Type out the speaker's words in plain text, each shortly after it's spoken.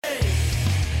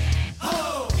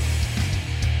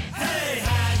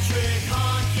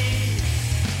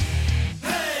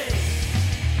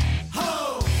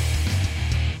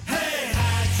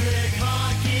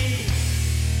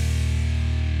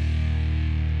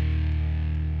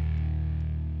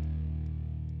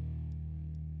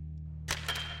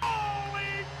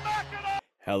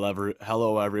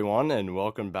Hello, everyone, and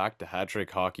welcome back to Hat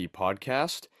Trick Hockey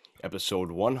Podcast,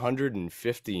 episode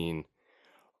 115.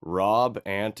 Rob,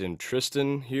 Ant, and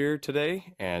Tristan here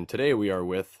today, and today we are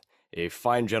with a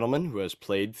fine gentleman who has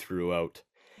played throughout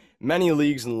many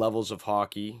leagues and levels of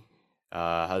hockey,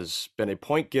 has been a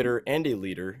point getter and a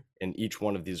leader in each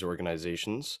one of these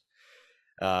organizations,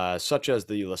 such as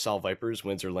the LaSalle Vipers,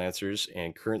 Windsor Lancers,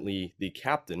 and currently the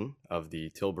captain of the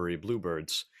Tilbury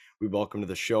Bluebirds. We welcome to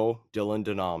the show Dylan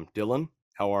Denham. Dylan,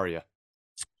 how are you?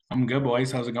 I'm good,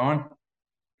 boys. How's it going?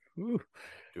 Ooh.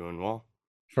 Doing well.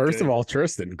 First Good. of all,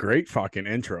 Tristan, great fucking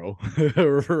intro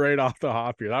right off the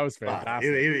hop here. That was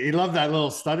fantastic. He loved that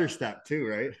little stutter step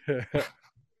too, right?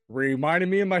 Reminded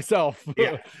me of myself.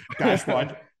 Yeah, dash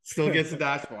one. Still gets a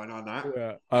dash one on that.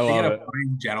 Yeah, I You love get a it.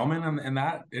 fine gentleman in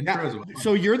that intro as well.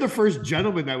 So you're the first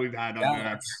gentleman that we've had on,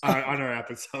 Yeah, on our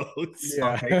episodes.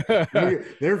 Yeah.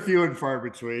 They're few and far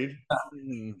between.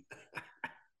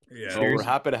 Yeah. So we're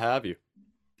happy to have you.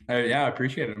 Yeah, I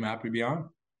appreciate it. I'm happy to be on.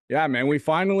 Yeah, man. We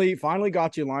finally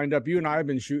got you lined up. You and I have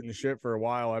been shooting the shit for a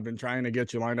while. I've been trying to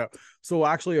get you lined up. So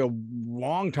actually a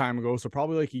long time ago, so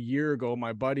probably like a year ago,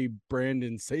 my buddy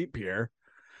Brandon St. Pierre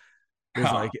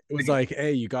was like,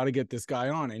 hey, you got to get this guy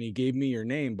on. And he gave me your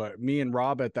name. But me and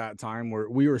Rob at that time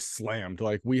we were slammed.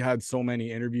 Like we had so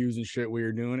many interviews and shit we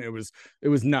were doing. It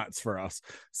was nuts for us.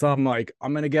 So I'm like,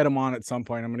 I'm gonna get him on at some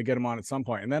point.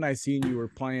 And then I seen you were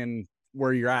playing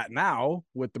where you're at now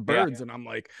with the Birds, and I'm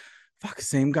like, fuck,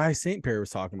 same guy St. Pierre was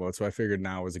talking about. So I figured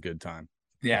now was a good time.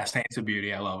 Yeah, Saints of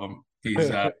Beauty. I love him.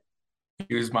 He's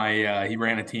he was my he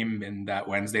ran a team in that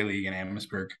Wednesday league in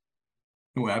Amherstburg.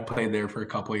 I played there for a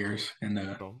couple of years in the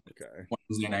Okay.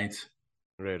 Wednesday nights.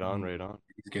 Right on.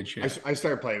 He's good shit. I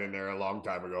started playing in there a long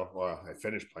time ago. Well, I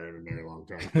finished playing in there a long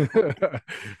time.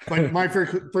 But my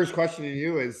first question to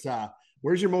you is,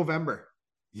 where's your Movember?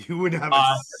 You would have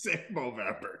a sick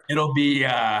Movember. It'll be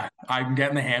I'm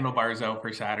getting the handlebars out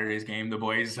for Saturday's game. The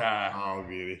boys Oh,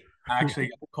 beauty. actually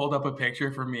pulled up a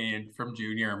picture from me and from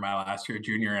junior, my last year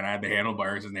junior, and I had the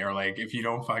handlebars, and they were like, if you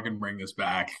don't fucking bring this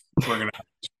back, we're gonna have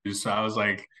to choose. So I was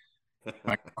like,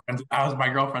 my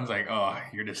girlfriend's like, oh,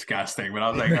 you're disgusting. But I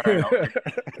was like, all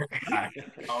right,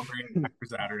 I'll bring it back for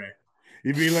Saturday.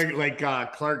 You'd be like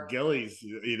Clark Gillies.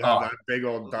 You'd have that big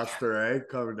old duster, eh,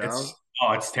 coming down.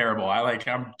 It's terrible.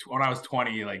 When I was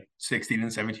 20, like 16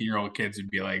 and 17-year-old kids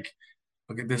would be like,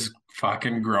 look at this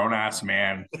fucking grown ass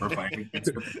man we're playing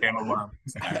against with the handlebar.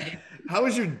 How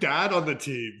is your dad on the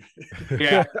team?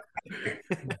 Yeah.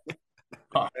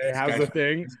 Hey, how's the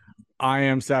thing? I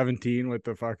am 17 with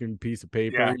the fucking piece of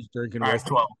paper. Yeah. He's drinking I'm whiskey.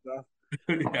 12.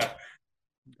 Yeah.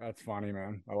 That's funny,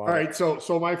 man. I love All it. right,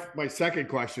 so my second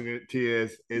question to you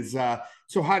is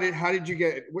so how did you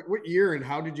get what year and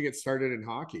how did you get started in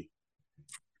hockey?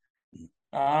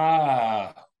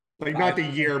 Like not the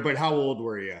year, but how old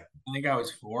were you? I think I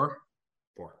was 4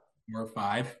 4 or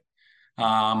 5.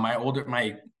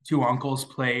 My two uncles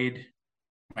played.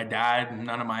 My dad,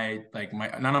 none of my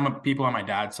people on my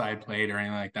dad's side played or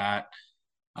anything like that.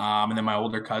 And then my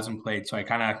older cousin played. So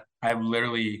I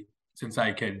literally, since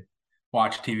I could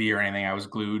watch TV or anything, I was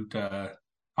glued to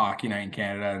Hockey Night in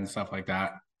Canada and stuff like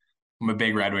that. I'm a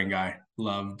big Red Wing guy.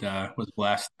 Was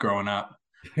blessed growing up.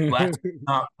 Blessed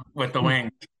with the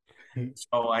Wings.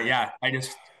 So I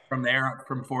just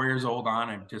from 4 years old on,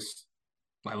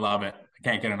 I love it. I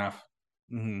can't get enough.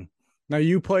 Mm-hmm. Now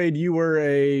you were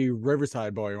a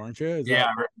Riverside boy, weren't you?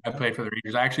 I played for the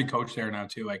Rangers. I actually coach there now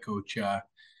too. I coach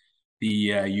the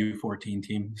U14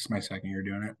 team. This is my second year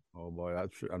doing it. Oh boy,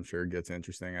 I'm sure it gets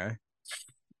interesting, eh?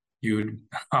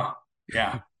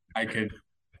 Yeah, I could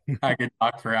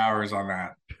talk for hours on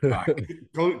that.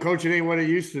 Coaching ain't what it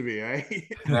used to be, eh?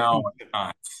 No, it's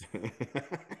not.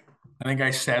 I think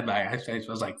I said that. I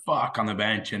was like, fuck on the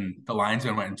bench, and the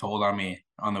linesman went and told on me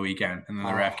on the weekend, and then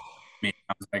the ref me.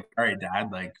 I was like, all right, Dad,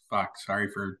 like, fuck, sorry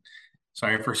for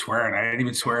swearing. I didn't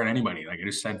even swear at anybody. Like, I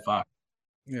just said fuck.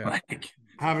 Yeah. Like,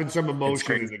 having some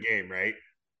emotion in the game, right?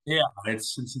 Yeah,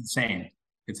 it's insane.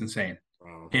 It's insane.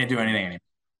 Oh. Can't do anything anymore.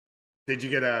 Did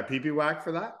you get a pee whack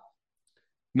for that?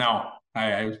 No,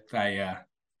 I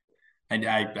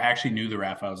actually knew the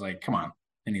ref. I was like, come on.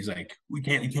 And he's like, you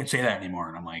can't say that anymore.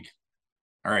 And I'm like,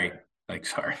 all right,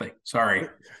 sorry.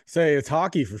 Say it's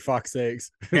hockey for fuck's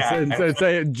sakes. Yeah.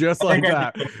 say it just like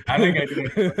that. I think I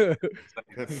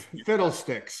did.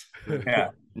 Fiddlesticks. Yeah.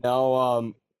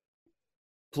 Now,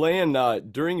 playing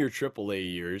during your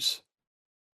AAA years,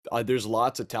 there's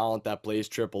lots of talent that plays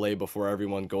AAA before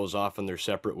everyone goes off in their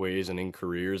separate ways and in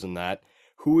careers and that.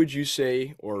 Who would you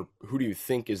say, or who do you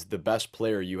think is the best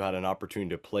player you had an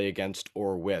opportunity to play against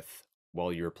or with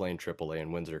while you were playing AAA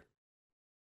in Windsor?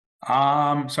 So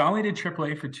I only did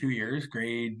AAA for 2 years,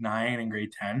 grade 9 and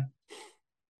grade 10.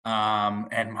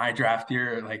 And my draft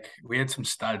year, like we had some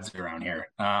studs around here.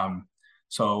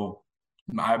 So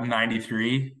I'm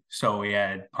 93, so we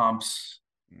had Pumps,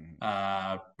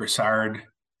 Broussard.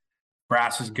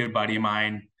 Brass is a good buddy of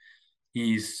mine.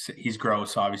 He's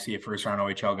gross, obviously a first round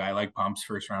OHL guy, like Pumps,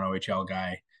 first round OHL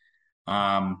guy.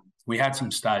 We had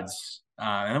some studs,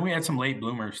 and then we had some late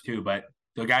bloomers too. But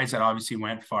the guys that obviously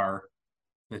went far,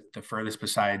 the furthest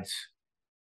besides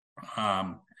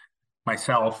um,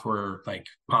 myself were like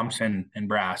Pumps and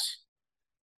Brass.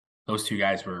 Those two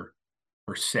guys were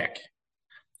sick.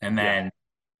 And then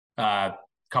a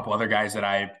couple other guys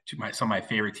that some of my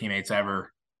favorite teammates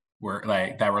ever were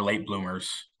like that were late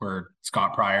bloomers were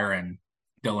Scott Pryor and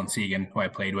Dylan Segan, who I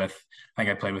played with. I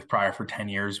think I played with Pryor for 10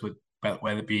 years, with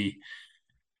whether it be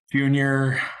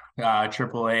junior,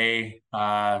 AAA,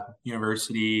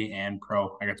 university, and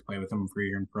pro. I got to play with him for a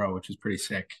year in pro, which is pretty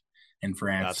sick in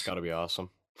France. That's got to be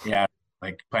awesome. Yeah,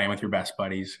 like playing with your best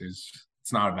buddies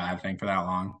it's not a bad thing for that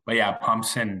long. But yeah,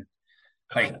 Pumps and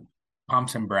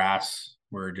Brass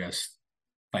were just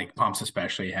like Pumps,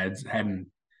 especially head and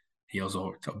heels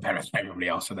over better than everybody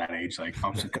else at that age. Like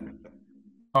Pumps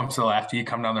to the left, you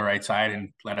come down the right side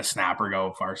and let a snapper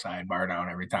go far side, bar down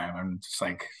every time. I'm just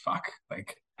like, fuck.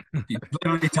 Like you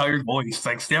literally tell your goalies,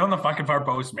 like, stay on the fucking far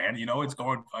post, man. You know it's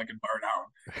going fucking bar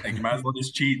down. Like you might as well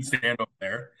just cheat and stand over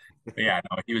there. But yeah,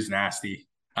 no, he was nasty.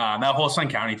 That whole Sun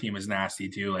County team was nasty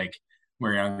too. Like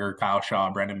when we were younger, Kyle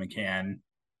Shaw, Brendan McCann,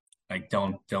 like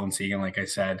Dylan Segan, like I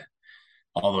said,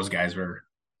 all those guys were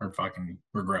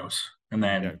gross. And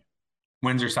then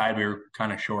Windsor side, we were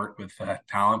kind of short with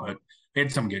talent, but we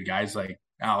had some good guys like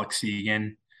Alex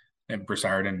Segan and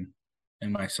Broussard and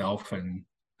myself, and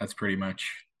that's pretty much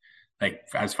like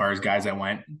as far as guys that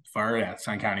went far. Yeah,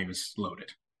 Sun County was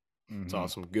loaded. It's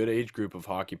awesome. Good age group of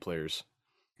hockey players.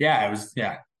 Yeah, it was.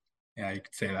 Yeah, you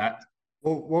could say that.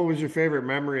 Well, what was your favorite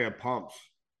memory of Pumps?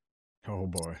 Oh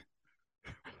boy.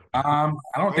 I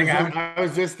don't think I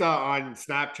was just on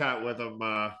Snapchat with him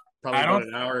probably about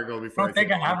an hour ago. Before I don't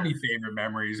think I have any favorite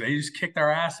memories. They just kicked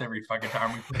our ass every fucking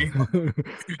time we played.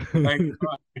 Like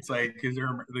it's like, is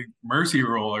there the mercy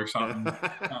rule or something?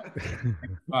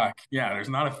 Fuck yeah, there's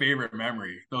not a favorite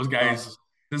memory. Those guys.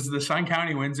 This is the Sun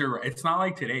County Windsor. It's not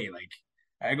like today. Like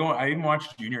I even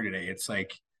watched junior today. It's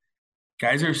like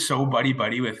guys are so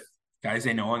buddy with guys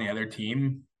they know on the other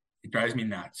team. It drives me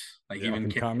nuts. Like even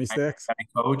Tommy Sticks,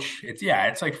 coach.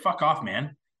 It's like fuck off,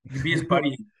 man. You can be his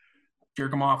buddy,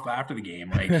 jerk him off after the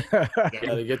game. Like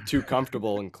they get too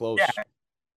comfortable and close. Yeah.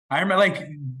 I remember like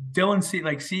Dylan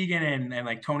Segan and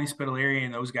like Tony Spitaleri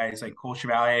and those guys, like Cole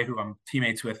Chevalier, who I'm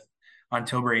teammates with on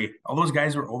Tilbury. All those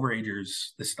guys were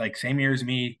overagers. This like same year as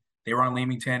me. They were on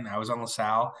Leamington. I was on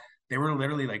LaSalle. They were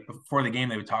literally like before the game,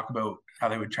 they would talk about how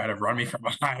they would try to run me from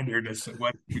behind or just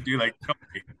what we do. Like,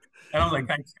 and I was like,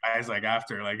 thanks guys. Like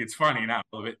after, like it's funny now.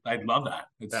 I'd love that.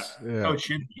 It's how it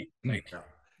should be. Like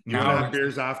you want to have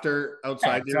beers after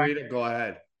outside the arena? Go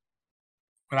ahead.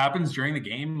 What happens during the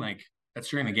game? Like that's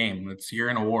during the game. You're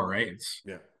in a war, right? It's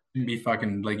shouldn't be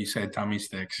fucking like you said, tummy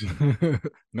sticks.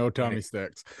 No tummy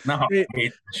sticks. No.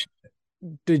 Hey,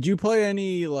 did you play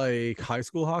any like high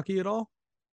school hockey at all?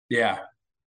 Yeah.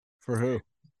 For who?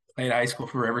 Played high school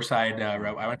for Riverside. I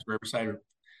went to Riverside.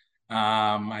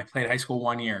 I played high school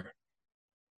 1 year.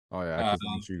 Oh yeah, because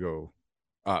once you go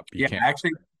up, you can't.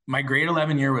 Actually, my grade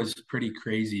 11 year was pretty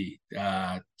crazy.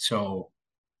 So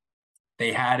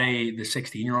they had the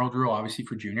 16-year-old rule, obviously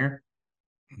for junior.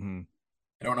 Mm-hmm.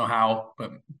 I don't know how,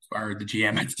 but the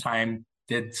GM at the time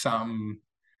did some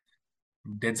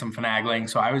finagling.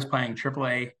 So I was playing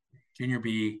AAA, junior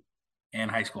B, and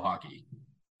high school hockey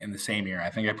in the same year. I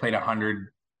think I played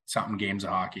 100-something games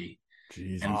of hockey.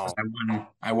 Jesus. And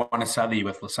I won a Southie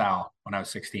with LaSalle when I was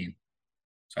 16.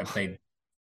 So I played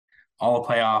all the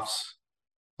playoffs,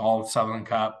 all the Southern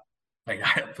Cup. Like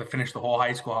I finished the whole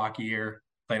high school hockey year,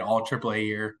 played all AAA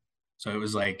year. So it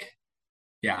was like,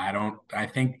 I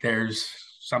think there's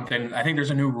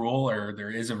a new rule, or there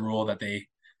is a rule that they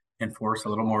enforce a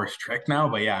little more strict now.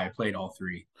 But yeah, I played all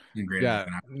three in grade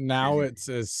 11. Now it's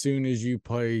as soon as you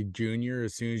play junior,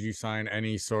 as soon as you sign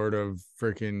any sort of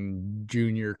freaking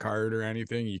junior card or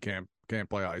anything, you can't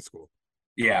play high school.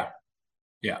 Yeah.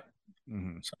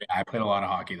 Mm-hmm. So yeah, I played a lot of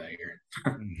hockey that year.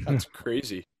 That's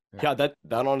crazy. Yeah, that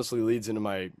honestly leads into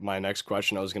my next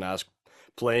question. I was going to ask,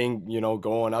 playing,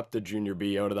 going up to junior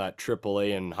B out of that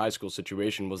AAA and high school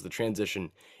situation, was the transition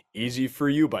easy for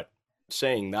you? But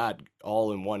saying that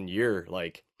all in 1 year,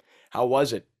 like, how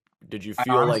was it? Did you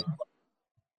feel like?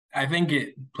 I think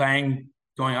going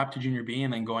up to junior B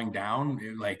and then going down,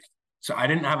 so I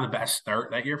didn't have the best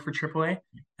start that year for AAA.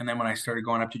 And then when I started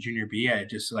going up to junior B, it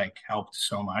just like helped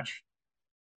so much.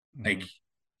 Like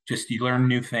just you learn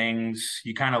new things.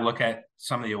 You kind of look at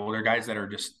some of the older guys that are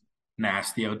just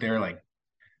nasty out there. Like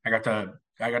I got to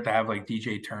have like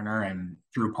DJ Turner and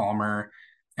Drew Palmer,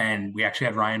 and we actually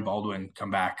had Ryan Baldwin come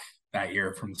back that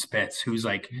year from the Spits, who's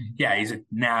like, yeah, he's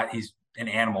an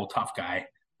animal, tough guy,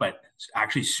 but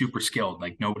actually super skilled.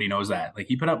 Like nobody knows that. Like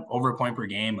he put up over a point per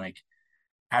game, like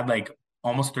had like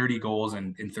almost 30 goals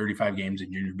in 35 games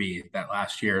in junior B that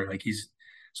last year. Like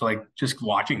so like just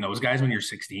watching those guys when you're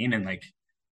 16 and like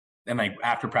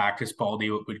after practice, Baldy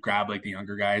would grab like the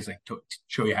younger guys, like to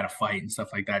show you how to fight and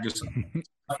stuff like that. Just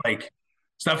like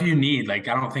stuff you need. Like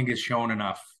I don't think is shown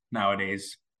enough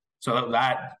nowadays. So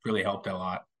that really helped a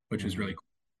lot, which was really cool.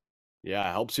 Yeah,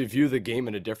 it helps you view the game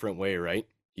in a different way, right?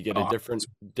 You get a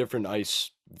different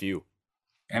ice view.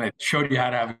 And it showed you how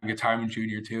to have a good time in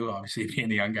junior too. Obviously, being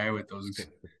the young guy with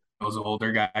those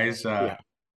older guys,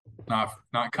 not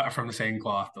cut from the same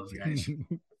cloth. Those guys.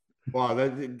 Well,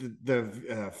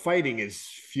 the fighting is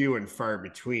few and far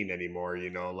between anymore. You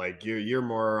know, like you're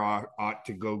more ought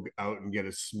to go out and get a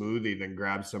smoothie than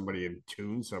grab somebody and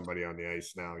tune somebody on the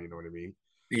ice now. You know what I mean?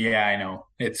 Yeah, I know.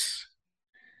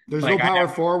 There's like, no power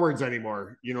forwards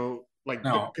anymore. You know, like the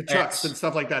Kachucks and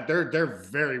stuff like that. They're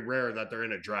very rare that they're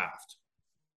in a draft.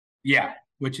 Yeah,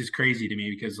 which is crazy to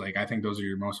me because like I think those are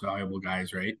your most valuable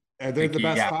guys, right? And they're like, the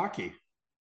best hockey.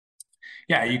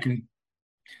 Yeah, you're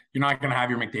not going to have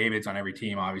your McDavids on every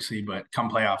team, obviously, but come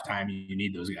playoff time, you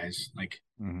need those guys. Like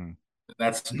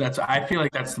that's I feel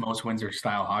like that's the most Windsor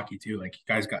style hockey too. Like you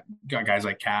guys got guys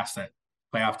like Cass that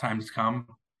playoff times come,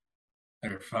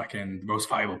 they're fucking the most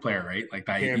valuable player, right? Like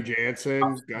that. Cam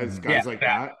Jansen, guys like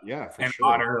that. Yeah, for and sure.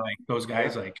 Otter, like those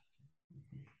guys, like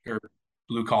they're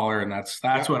blue collar, and that's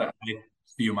what I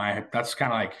view that's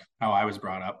kind of like how I was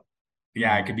brought up.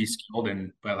 Yeah, I could be skilled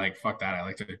but like fuck that. I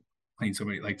like to clean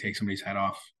somebody, like take somebody's head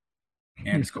off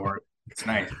and score. It's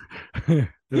nice.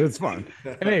 It's fun.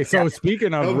 Hey, so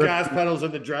speaking of gas pedals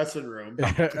in the dressing room.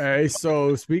 Hey,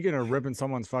 so speaking of ripping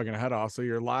someone's fucking head off, so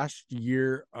your last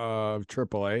year of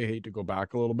AAA, hate to go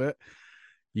back a little bit,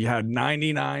 you had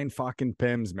 99 fucking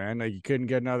PIMs, man. Like you couldn't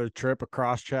get another trip, a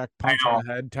cross check, punch on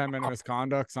the head, 10-minute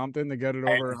misconduct, something to get it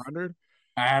over 100.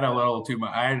 I had a little too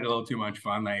much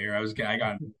fun that year. I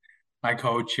got my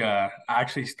coach. I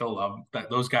actually still love that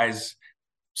those guys.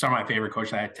 Some of my favorite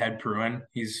coaches. I had Ted Pruin.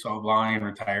 He's so long and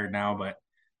retired now, but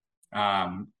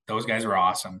those guys were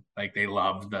awesome. Like they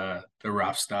loved the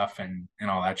rough stuff and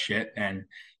all that shit. And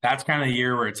that's kind of the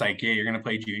year where it's like, yeah, you're gonna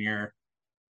play junior.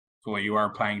 Well, you are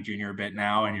playing junior a bit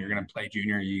now, and you're gonna play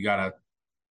junior. You gotta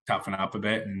toughen up a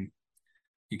bit, and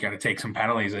you gotta take some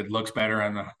penalties. It looks better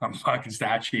on the fucking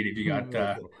stat sheet if you got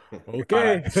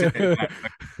okay.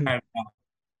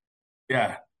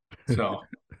 Yeah. So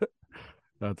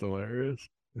that's hilarious.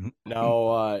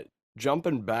 Now,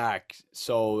 jumping back,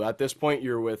 so at this point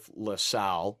you're with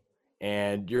LaSalle,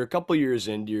 and you're a couple years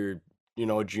into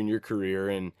your, junior career,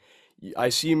 and I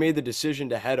see you made the decision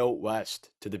to head out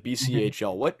west to the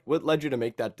BCHL. What led you to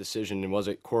make that decision, and was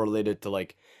it correlated to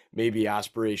like maybe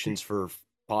aspirations for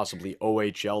possibly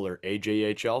OHL or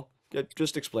AJHL?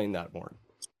 Just explain that more.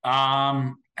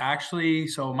 Actually,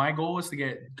 so my goal was to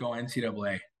go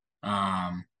NCAA.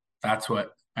 That's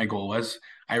what my goal was.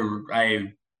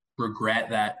 I regret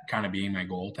that kind of being my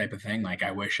goal type of thing. Like I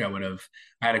wish I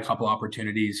had a couple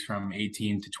opportunities from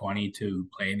 18 to 20 to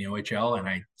play in the OHL, and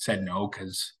I said no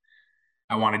because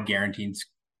I wanted guaranteed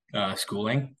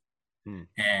schooling.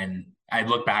 And I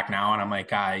look back now and I'm like,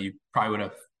 you probably would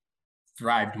have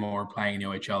thrived more playing in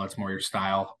the OHL. It's more your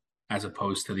style as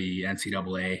opposed to the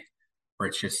NCAA where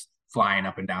it's just flying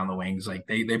up and down the wings. Like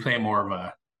they play more of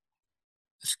a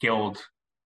skilled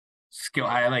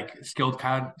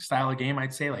kind of style of game,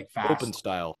 I'd say, like fast. Open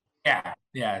style. Yeah.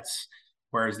 It's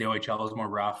whereas the OHL is more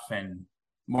rough and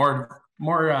more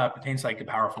pertains to like the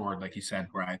power forward, like you said,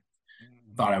 where I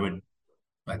thought I would,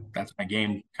 but that's my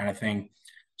game kind of thing.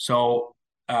 So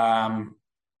had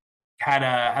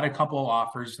a couple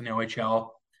offers in the OHL,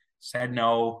 said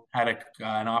no, had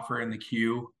an offer in the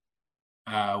queue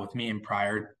with me and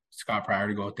Scott Pryor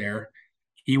to go out there.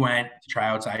 He went to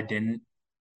tryouts. I didn't.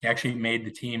 He actually made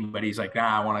the team, but he's like,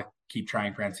 nah, I want to keep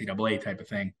trying for NCAA type of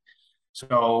thing.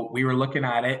 So we were looking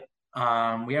at it.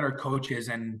 We had our coaches,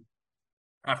 and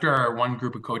after our one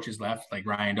group of coaches left, like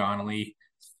Ryan Donnelly,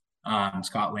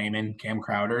 Scott Lehman, Cam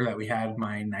Crowder, that we had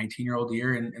my 19-year-old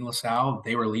year in LaSalle,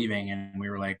 they were leaving, and we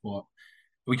were like, well,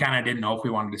 we kind of didn't know if we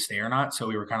wanted to stay or not. So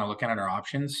we were kind of looking at our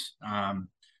options.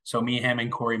 So me, him,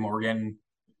 and Corey Morgan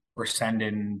were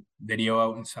sending video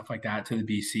out and stuff like that to the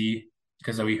BC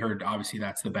because we heard obviously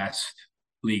that's the best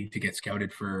league to get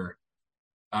scouted for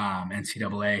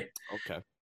NCAA. Okay.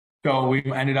 So we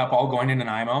ended up all going into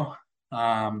Nanaimo.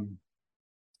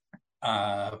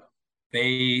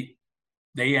 They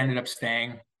ended up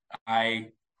staying. I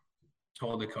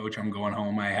told the coach I'm going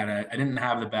home. I didn't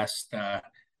have the best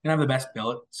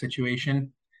billet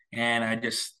situation, and I'm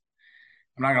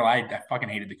not gonna lie, I fucking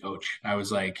hated the coach. I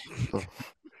was like,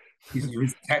 he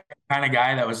was the kind of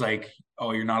guy that was like,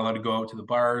 oh, you're not allowed to go out to the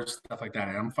bars, stuff like that.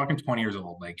 And I'm fucking 20 years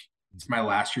old. Like, it's my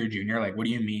last year junior. Like, what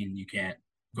do you mean you can't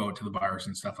go out to the bars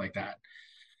and stuff like that?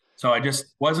 So I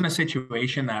just wasn't a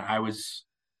situation that I was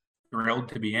thrilled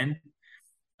to be in.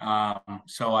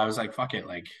 So I was like, fuck it.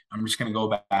 Like, I'm just gonna go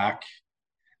back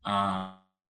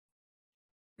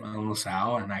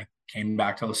LaSalle, and I came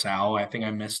back to LaSalle. I think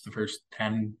I missed the first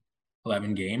 10,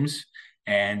 11 games.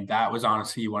 And that was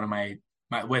honestly one of my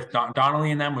with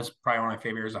Donnelly and them was probably one of my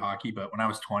favorite years of hockey. But when I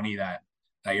was 20, that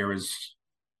year was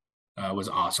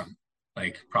awesome.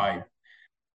 Like probably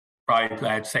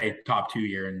I'd say top 2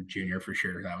 year in junior for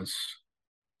sure. That was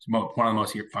one of the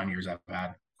most fun years I've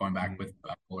had, going back with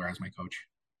Fuller as my coach.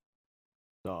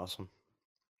 Awesome.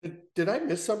 Did I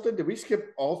miss something? Did we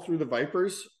skip all through the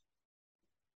Vipers?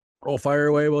 Oh, fire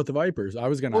away about the Vipers. I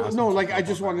was going to Well, ask. no, them like something I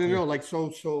just about wanted that to too. know, like,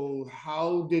 so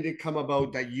how did it come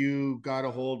about that you got a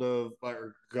hold of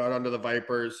or got onto the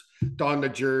Vipers, donned the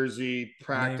jersey,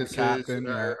 practices, captain,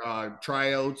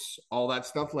 tryouts, all that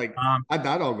stuff? Like, Um, how'd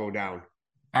that all go down?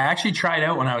 I actually tried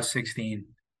out when I was 16.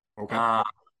 Okay.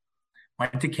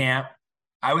 Went to camp.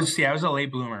 I was a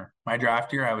late bloomer. My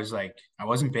draft year, I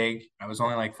wasn't big. I was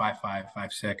only like 5'5",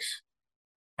 5'6".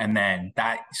 And then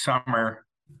that summer,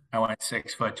 I went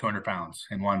 6 foot, 200 pounds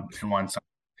in one summer.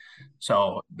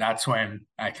 So that's when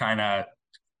I kind of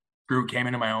came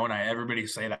into my own. Everybody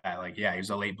say that, like, yeah, he was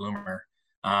a late bloomer.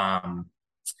 And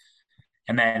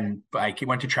then I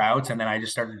went to tryouts, and then I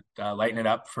just started lighting it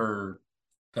up for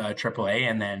the AAA.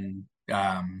 And then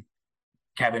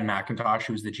Kevin McIntosh,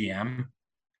 who was the GM,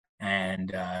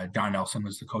 and Don Nelson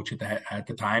was the coach at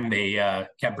the time. They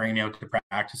kept bringing me out to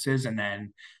practices, and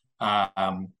then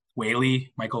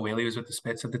Michael Whaley was with the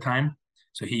Spits at the time,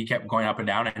 so he kept going up and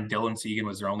down. And Dylan Segan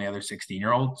was their only other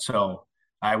 16-year-old. So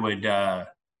I'd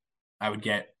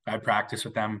practice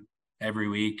with them every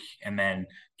week, and then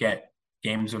get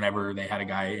games whenever they had a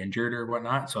guy injured or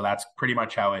whatnot. So that's pretty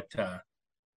much how it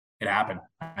happened.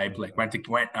 I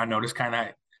went unnoticed kind of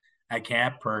at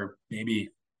camp, or maybe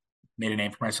made a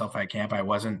name for myself at camp. I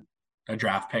wasn't a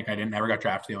draft pick. I never got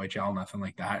drafted to the OHL, nothing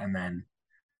like that. And then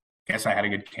I guess I had a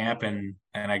good camp, and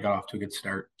I got off to a good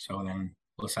start. So then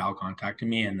LaSalle contacted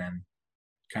me, and then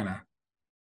kind of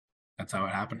that's how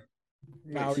it happened.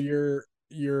 Now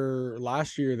your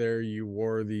last year there, you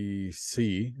wore the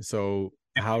C. So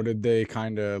how did they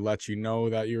kind of let you know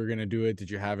that you were going to do it?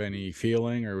 Did you have any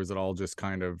feeling, or was it all just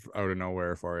kind of out of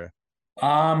nowhere for you?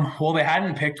 Well, they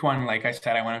hadn't picked one. Like I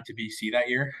said, I went up to BC that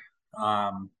year.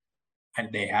 And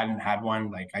they hadn't had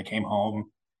one. Like I came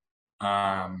home,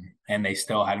 and they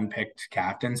still hadn't picked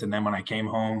captains. And then when I came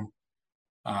home,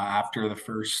 after the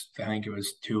first, I think it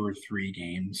was 2 or 3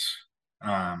 games,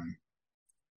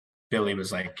 Billy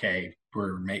was like, "Okay,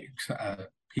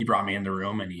 he brought me in the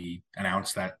room, and he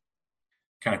announced that,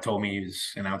 kind of told me he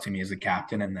was announcing me as the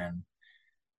captain, and then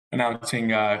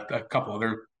announcing a couple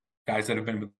other guys that have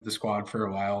been with the squad for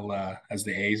a while as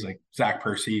the A's, like Zach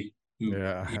Percy, who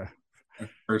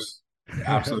first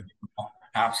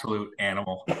absolute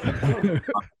animal.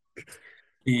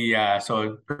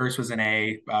 So Perce was an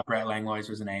A, Brett Langlois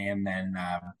was an A, and then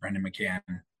Brendan McCann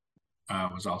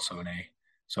was also an A.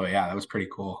 So yeah, that was pretty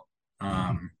cool.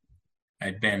 I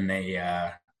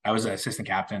was an assistant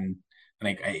captain, I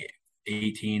think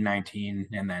 18, 19,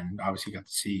 and then obviously got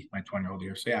to see my 20-year-old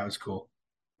year. So yeah, it was cool.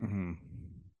 Mm-hmm.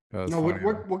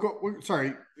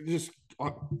 Sorry, just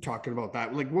talking about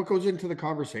that. Like, what goes into the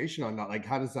conversation on that? Like,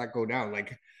 how does that go down?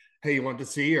 Like, hey, you want to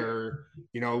see, or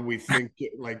we think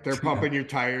like they're pumping your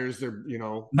tires. They're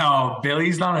No,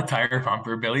 Billy's not a tire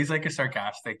pumper. Billy's like a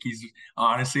sarcastic. He's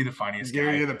honestly the funniest guy.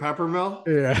 Giving you the pepper mill.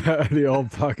 Yeah, the old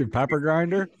fucking pepper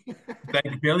grinder.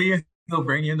 Like Billy, he'll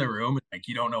bring you in the room, and like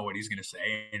you don't know what he's gonna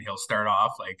say, and he'll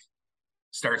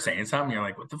start saying something. You're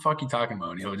like, what the fuck are you talking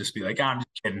about? And he'll just be like, I'm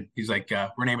just kidding. He's like,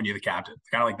 we're naming you the captain. It's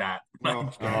kind of like that.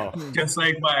 Just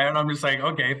like, and I'm just like,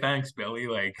 okay, thanks, Billy.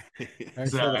 Like,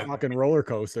 thanks for the fucking roller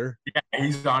coaster. Yeah,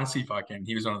 he's honestly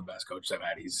he was one of the best coaches I've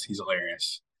had. He's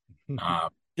hilarious.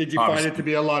 Did you find it to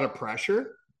be a lot of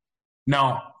pressure?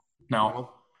 No.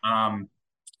 I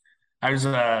was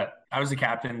the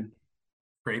captain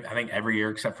I think every year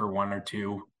except for 1 or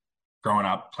 2 growing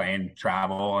up, playing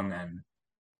travel, and then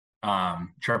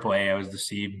AAA, I was the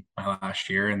seed my last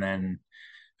year, and then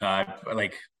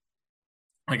like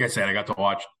I said, I got to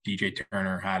watch DJ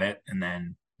Turner had it, and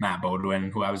then Matt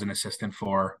Bodwin, who I was an assistant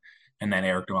for, and then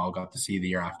Eric Noel got to see the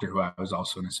year after, who I was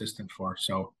also an assistant for.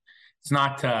 So it's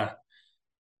not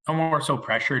no more so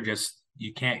pressure. Just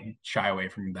you can't shy away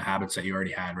from the habits that you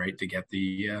already had, right, to get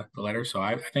the letter. So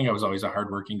I think I was always a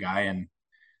hardworking guy and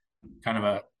kind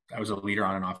of I was a leader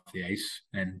on and off the ice,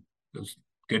 and it was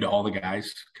good to all the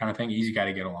guys, kind of thing. Easy guy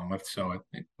to get along with. So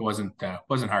it wasn't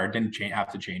hard. Didn't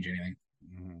have to change anything.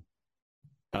 Mm-hmm.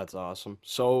 That's awesome.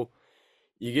 So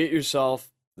you get yourself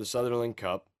the Sutherland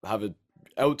Cup, have an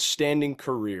outstanding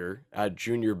career at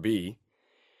Junior B.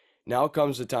 Now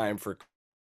comes the time for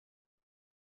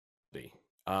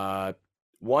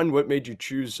one, what made you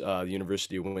choose the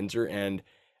University of Windsor, and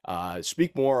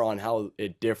speak more on how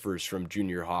it differs from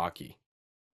junior hockey.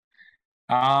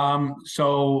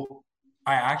 So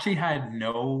I actually had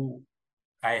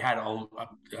I had a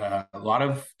lot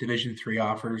of Division III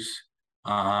offers.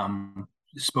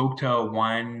 Spoke to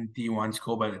one D1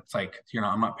 school, but it's like,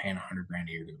 I'm not paying $100,000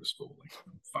 a year to go to school. Like,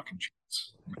 fucking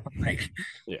chance. Like,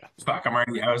 yeah, fuck,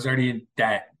 I was already in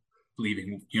debt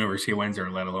leaving University of Windsor,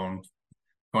 let alone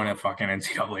going to fucking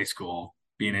NCAA school,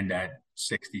 being in debt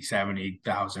 60,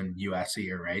 70,000 US a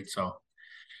year, right? So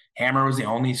Hammer was the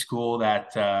only school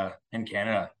that in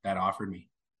Canada that offered me.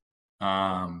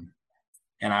 And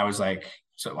I was like,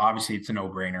 so obviously it's a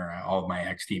no-brainer. All of my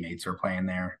ex-teammates are playing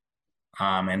there.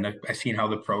 And I seen how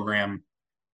the program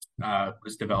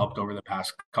was developed over the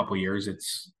past couple of years.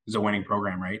 It's a winning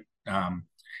program, right?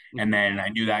 And then I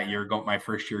knew that year, my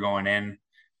first year going in,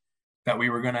 that we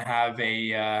were going to have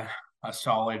a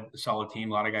solid team,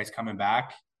 a lot of guys coming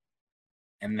back.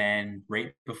 And then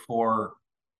right before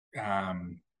we had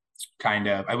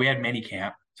mini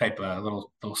camp type of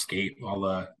little skate, all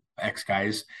the ex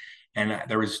guys, and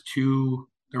there was two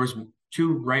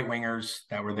right wingers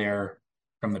that were there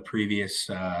from the previous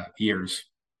years,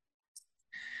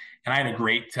 and I had a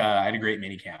great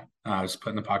mini camp. I was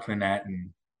putting the puck in the net and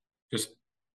just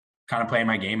kind of playing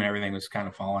my game, and everything was kind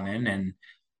of falling in, and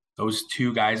those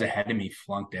two guys ahead of me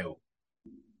flunked out.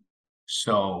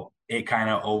 So it kind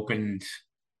of opened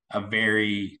a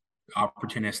very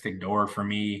opportunistic door for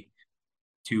me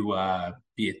to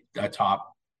be a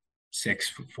top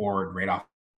 6 forward right off,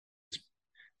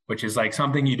 which is like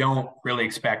something you don't really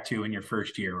expect to in your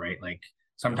first year, right? Like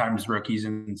sometimes rookies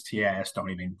in CIS don't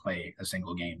even play a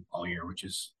single game all year, which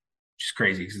is just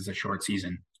crazy because it's a short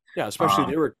season. Yeah,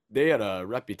 especially they had a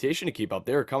reputation to keep up.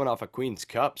 They were coming off a Queen's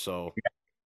Cup, so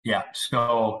yeah.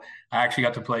 So I actually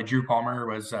got to play. Drew Palmer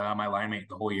was my line mate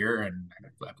the whole year, and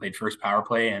I played first power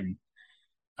play, and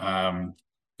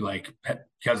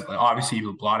because obviously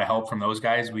a lot of help from those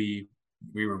guys, we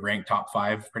were ranked top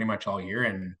 5 pretty much all year,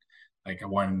 and like I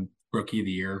won rookie of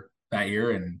the year that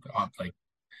year, and like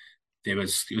it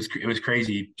was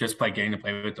crazy. Just like getting to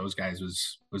play with those guys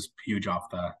was huge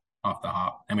off the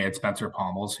hop. And we had Spencer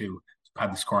Pommels, who won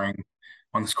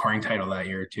the scoring title that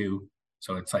year too.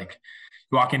 So it's like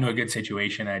you walk into a good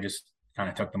situation. I just kind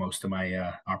of took the most of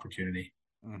my opportunity.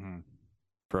 Mm-hmm.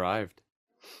 Thrived.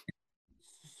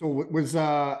 So was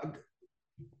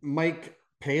Mike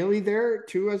Paley there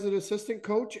too as an assistant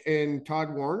coach, and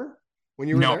Todd Warner when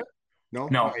you were there? No,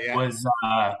 it was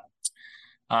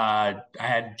I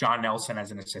had John Nelson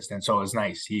as an assistant, so it was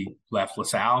nice. He left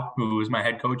LaSalle, who was my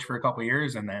head coach for a couple of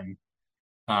years, and then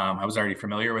I was already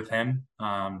familiar with him.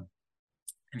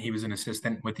 And he was an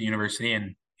assistant with the university,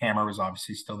 and Hammer was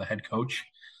obviously still the head coach.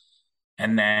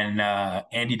 And then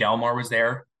Andy Delmore was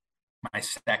there my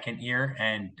second year,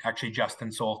 and actually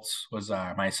Justin Soltz was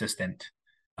my assistant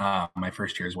my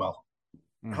first year as well.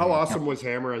 How awesome was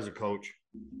Hammer as a coach?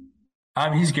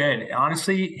 He's good.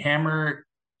 Honestly, Hammer,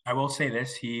 I will say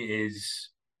this, he is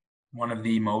one of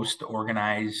the most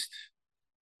organized,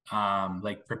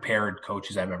 prepared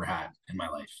coaches I've ever had in my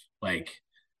life. Like,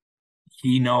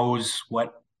 he knows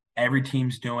what every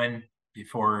team's doing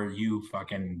before you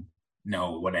fucking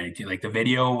know what any team. Like, the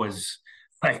video was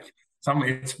like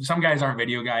some guys aren't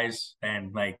video guys,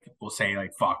 and like will say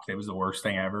like fuck, that was the worst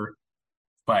thing ever.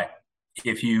 But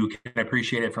if you can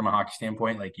appreciate it from a hockey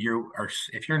standpoint, like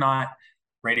if you're not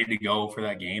ready to go for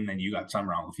that game, then you got something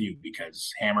wrong with you,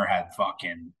 because Hammer had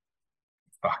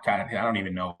I don't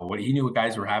even know what he knew. What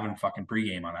guys were having fucking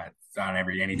pregame on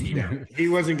any team. He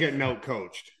wasn't getting out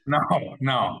coached.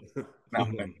 No.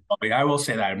 I will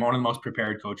say that I'm one of the most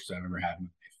prepared coaches I've ever had in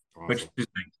my life, awesome. Which is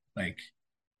like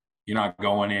you're not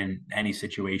going in any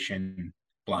situation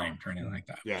blind or anything like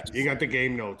that. Yeah, you got the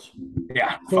game notes.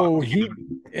 Yeah. So fuck, he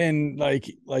dude. and like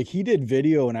he did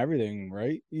video and everything,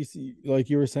 right? You see, like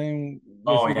you were saying with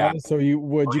Oh, you yeah. guys. So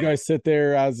would Oh, you yeah. guys sit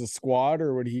there as a squad,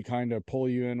 or would he kind of pull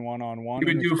you in one on one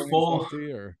We and would do explain full, stuff to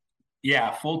you? Or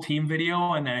yeah, full team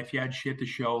video. And then if you had shit to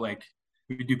show, like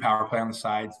we would do power play on the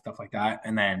side, stuff like that.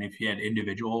 And then if you had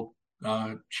individual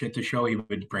shit to show, he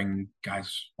would bring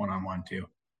guys one on one too.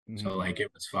 So like it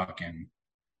was fucking,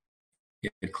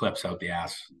 it clips out the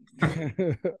ass.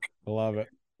 I love it.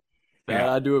 That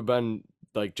Yeah. had to have been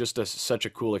like just such a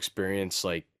cool experience,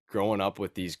 like growing up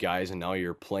with these guys, and now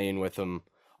you're playing with them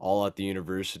all at the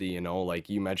university. You know, like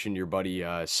you mentioned your buddy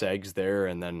Segs there,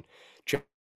 and then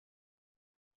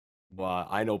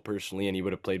I know personally, and he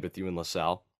would have played with you in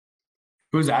LaSalle.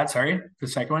 Who's that? Sorry, the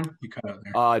second one you cut out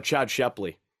there. Chad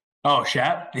Shepley. Oh,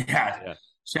 Shep. Yeah. Yeah.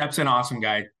 Shep's an awesome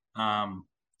guy.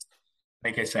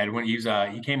 Like I said, when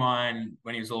he came on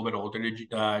when he was a little bit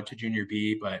older to junior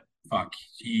B, but fuck,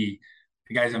 the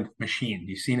guy's a machine.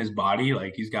 You've seen his body,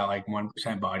 like he's got like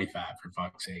 1% body fat, for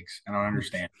fuck's sakes. I don't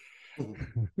understand.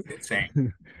 It's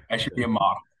insane. I should be a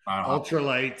model.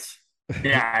 Ultralights.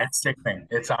 Yeah, it's sickening.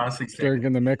 It's honestly sickening.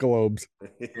 Drinking the Michelobes.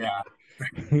 Yeah.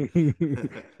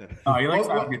 Oh, he likes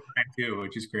to have a What, good time too,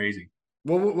 which is crazy.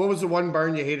 what was the one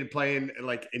barn you hated playing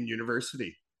like in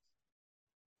university?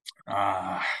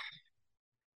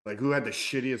 Like who had the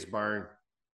shittiest barn?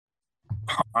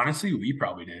 Honestly, we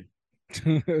probably did.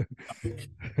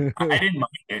 I didn't mind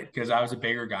it because I was a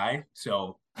bigger guy.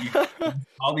 So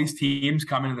all these teams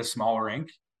come into the small rink.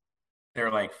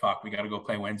 They're like, fuck, we got to go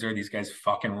play Windsor. These guys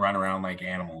fucking run around like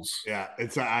animals. Yeah,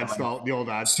 it's the old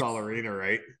Adstall Arena,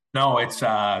 right? No, it's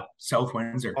South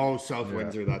Windsor. Oh, South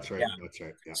Windsor. That's right. Yeah. That's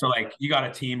right. Yeah. So like you got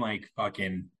a team like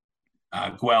fucking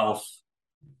Guelph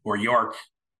or York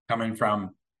coming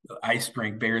from the ice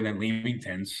rink bigger than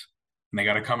Leamington's, and they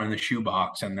got to come in the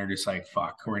shoebox, and they're just like,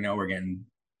 fuck, we're getting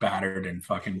battered and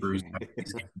fucking bruised.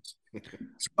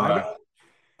 So,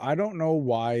 I don't know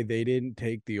why they didn't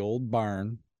take the old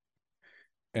barn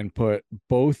and put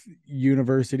both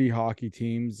university hockey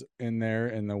teams in there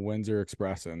and the Windsor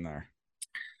Express in there.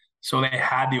 so they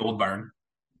had the old barn.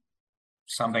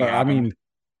 Something I happened. mean,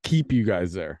 keep you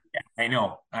guys there. Yeah, I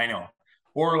know.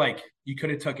 Or like you could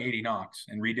have took 80 knocks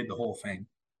and redid the whole thing.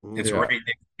 It's Yeah. right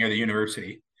there near the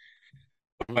university.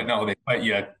 But no, they put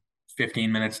you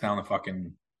 15 minutes down the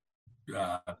fucking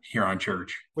Huron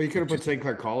Church. Well, you could have put St.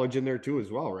 Clair College in there too, as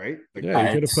well, right? Like, Yeah, you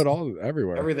could have it's- put all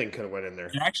everywhere. everything could have went in there.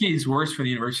 It actually is worse for the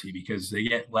university because they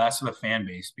get less of a fan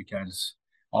base because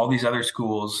all these other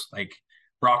schools, like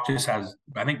Brock has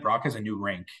a new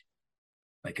rink.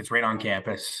 Like it's right on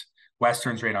campus.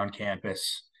 Western's right on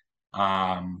campus.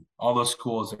 All those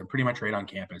schools are pretty much right on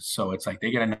campus. So it's like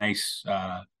they get a nice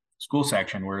school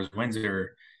section, whereas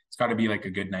Windsor, it's got to be like a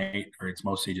good night or it's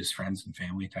mostly just friends and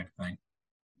family type of thing.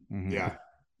 Mhm. Yeah,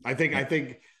 I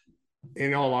think,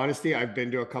 in all honesty, I've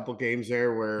been to a couple games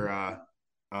there where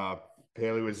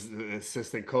Paley was the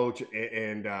assistant coach,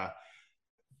 and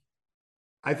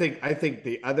I think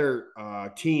the other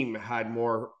team had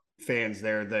more fans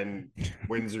there than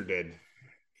Windsor did.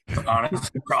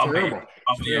 Honestly, probably Terrible.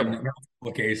 in Terrible. a couple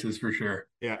of cases for sure.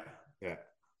 Yeah, yeah.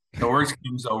 The worst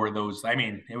games though were those. I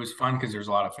mean, it was fun because there's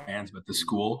a lot of fans, but the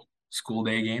school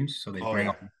day games. So they Oh, bring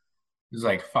yeah. up. It was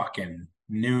like fucking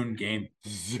noon game,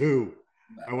 Zoo.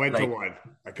 I went to Like- one.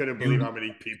 I couldn't believe how many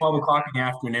 12 people. o'clock in the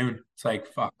afternoon. It's like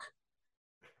fuck.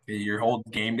 Your whole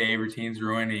game day routine's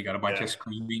ruined. And you got a bunch Yeah. of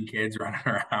screaming kids running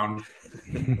around.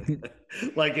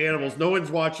 Like animals. No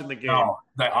one's watching the game. No,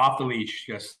 like off the leash.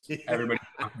 Just everybody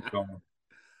going.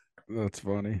 That's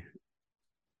funny.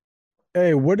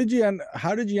 Hey, what did you end?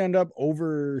 How did you end up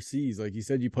overseas? Like you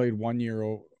said, you played 1 year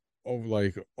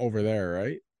over there,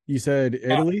 right? You said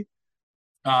Italy.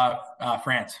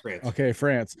 France. France. Okay,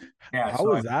 France. Yeah. How so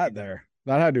was that there?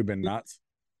 That had to have been nuts.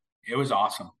 It was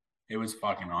awesome. It was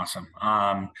fucking awesome.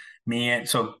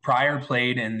 Pryor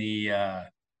played in the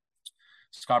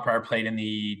Scott Pryor played in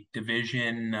the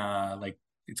division, like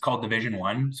it's called Division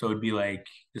 1, so it'd be like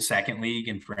the second league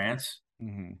in France.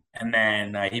 Mhm. And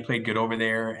then he played good over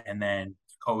there. And then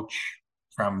coach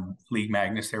from League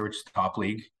Magnus there, which is the top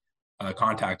league,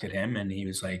 contacted him, and he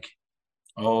was like,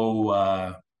 "Oh,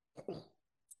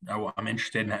 I'm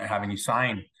interested in having you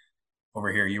sign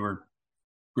over here. You were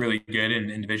really good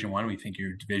in Division 1. We think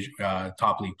you're division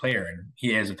top league player." And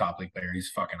he is a top league player. He's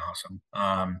fucking awesome.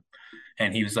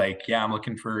 And he was like, "Yeah, I'm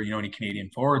looking for any Canadian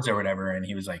forwards or whatever." And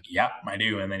he was like, "Yeah, I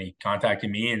do." And then he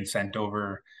contacted me and sent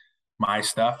over my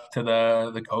stuff to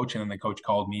the coach, and then the coach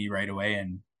called me right away,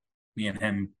 and me and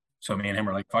him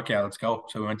were like, "Fuck yeah, let's go."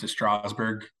 So we went to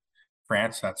Strasbourg,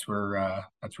 France. That's where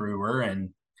we were,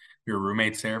 and we were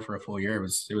roommates there for a full year.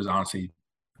 It was honestly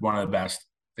one of the best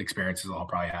experiences I'll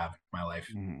probably have in my life.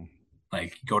 Mm-hmm.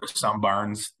 Like, go to some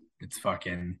barns, it's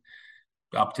fucking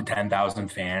up to 10,000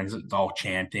 fans. It's all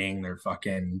chanting. They're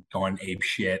fucking going ape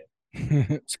shit.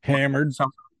 Hammered.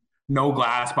 No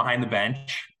glass behind the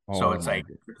bench. So Oh it's my like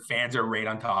fans are right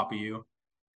on top of you.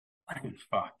 Like,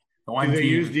 fuck. The Do one they team,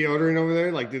 use deodorant over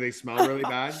there? Like, do they smell really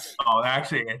bad? oh,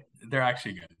 they're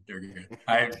actually good. They're good.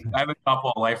 I have a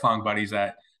couple of lifelong buddies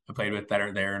that I played with that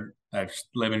are there that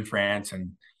live in France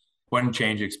and wouldn't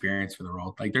change the experience for the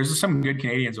world. Like, there's some good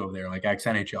Canadians over there, like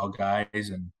ex-NHL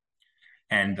guys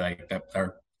and like that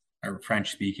are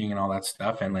French speaking and all that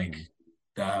stuff. And like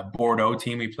the Bordeaux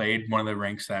team we played, one of the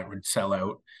rinks that would sell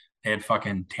out, they had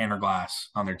fucking Tanner Glass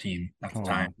on their team at the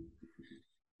time.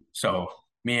 So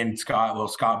me and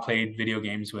Scott played video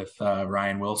games with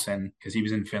Ryan Wilson because he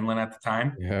was in Finland at the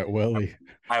time. Yeah, Willie.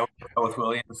 I was with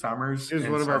Willie in the summers. It was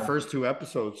one of our first 2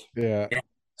 episodes. Yeah.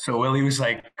 So Willie was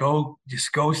like,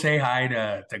 just go say hi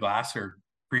to Glasser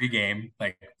pre-game,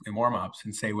 like in warm-ups,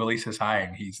 and say Willie says hi,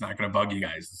 and he's not gonna bug you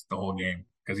guys the whole game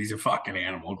because he's a fucking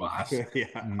animal, Glass. Yeah.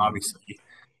 Obviously.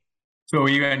 So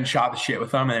we went and shot the shit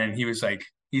with him, and he was like,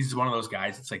 he's one of those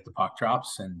guys. It's like the puck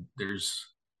drops, and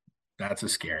that's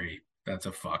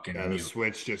a fucking the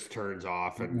switch just turns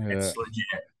off, and it's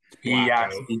legit.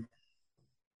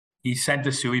 He sent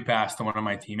a Suey pass to one of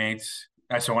my teammates.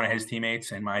 So one of his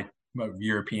teammates, and my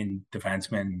European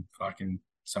defenseman, fucking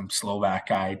some Slovak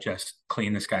guy, just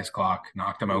cleaned this guy's clock,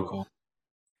 knocked him out cold.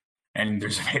 And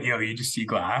there's a video, you just see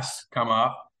Glass come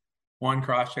up, one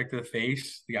cross check to the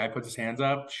face, the guy puts his hands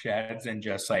up, sheds, and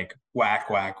just like whack,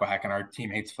 whack, whack, and our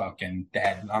teammate's fucking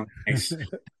dead on the ice.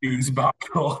 He's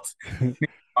buckled.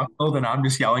 And I'm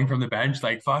just yelling from the bench,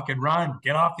 like, fucking run,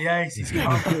 get off the ice. He's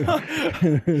coming.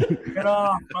 Get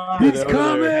off. He's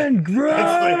coming.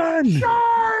 Run.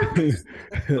 Sharks.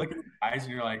 Look at the guys,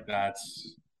 and you're like,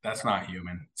 that's not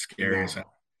human. It's scary as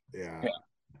hell. Yeah.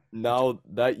 Now,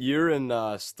 that year in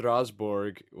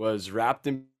Strasbourg was wrapped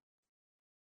in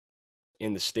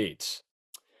the States.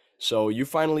 So you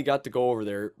finally got to go over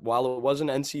there. While it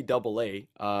wasn't NCAA,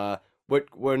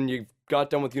 when you got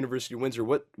done with University of Windsor,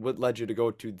 what led you to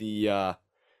go to the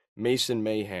Mason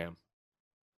Mayhem?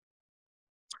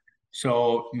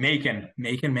 So Macon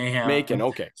Mayhem. Macon,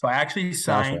 okay. So I actually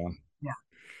signed. Yeah,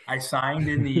 I signed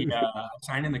in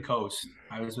the Coast.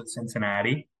 I was with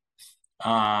Cincinnati.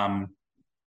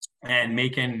 And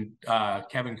Macon,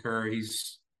 Kevin Kerr,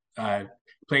 he's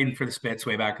played for the Spits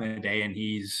way back in the day, and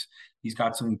he's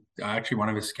got some. Actually, one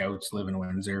of his scouts live in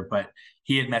Windsor, but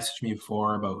he had messaged me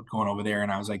before about going over there,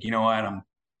 and I was like, you know what, I'm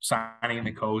signing in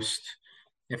the Coast.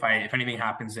 If anything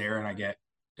happens there and I get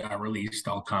released,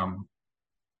 I'll come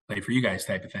play for you guys,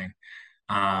 type of thing.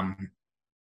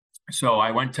 So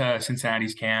I went to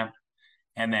Cincinnati's camp,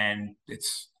 and then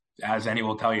it's, as Annie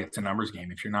will tell you, it's a numbers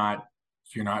game. If you're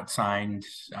not signed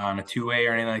on a two-way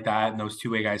or anything like that, and those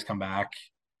two-way guys come back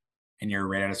and you're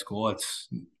right out of school, it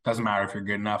doesn't matter if you're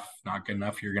good enough, not good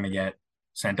enough, you're going to get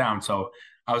sent down. So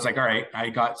I was like, all right, I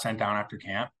got sent down after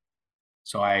camp.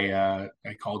 So I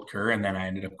called Kerr, and then I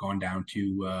ended up going down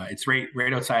to, it's right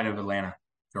outside of Atlanta,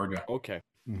 Georgia. Okay.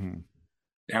 Mm-hmm.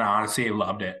 And I honestly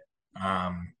loved it.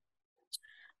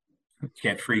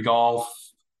 Get free golf.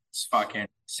 It's fucking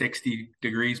 60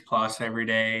 degrees plus every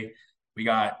day. We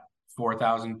got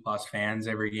 4,000 plus fans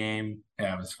every game.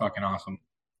 Yeah, it was fucking awesome.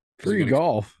 Free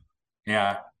golf.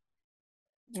 Yeah.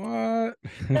 What?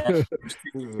 Yeah.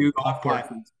 Two golf Putt.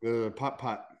 courses.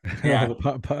 Putt. Yeah.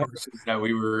 Putt. Courses that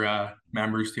we were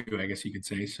members to, I guess you could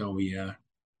say. So we got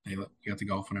to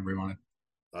golf whenever we wanted.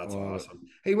 That's awesome.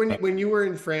 Hey, when you were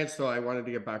in France, though, I wanted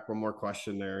to get back one more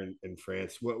question there in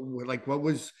France. What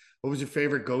was your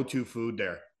favorite go-to food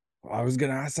there? I was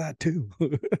gonna ask that too.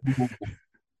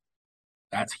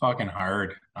 That's fucking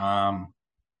hard.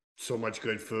 So much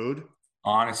good food.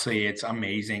 Honestly, it's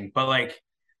amazing. But like,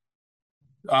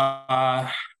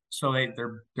 so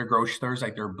they're grocery stores,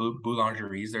 like they're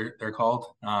boulangeries, they're called.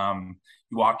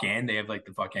 You walk in, they have like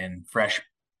the fucking fresh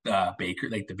bakery,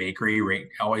 like the bakery right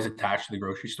always attached to the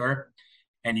grocery store,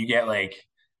 and you get like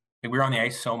we were on the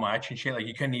ice so much and shit, like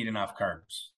you couldn't eat enough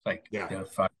carbs. Like, yeah,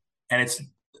 and it's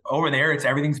over there, it's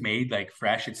everything's made like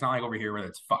fresh. It's not like over here where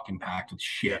it's fucking packed with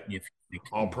shit. Yeah. And you feel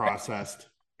like, all processed.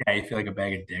 Yeah, you feel like a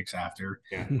bag of dicks after.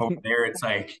 Yeah. Over there, it's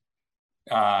like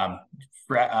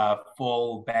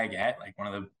full baguette, like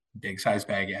one of the big size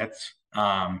baguettes,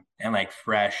 and like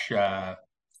fresh. They'll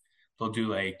do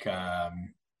like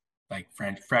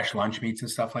fresh lunch meats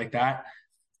and stuff like that,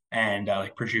 and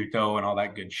like prosciutto and all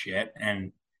that good shit.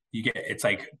 And it's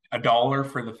like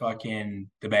 $1 for the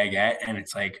baguette, and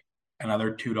it's like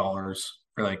another $2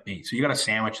 for like me. So you got a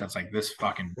sandwich that's like this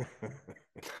fucking.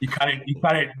 You cut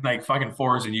it like fucking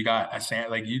fours, and you got a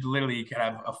like you literally could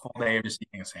have a full day of just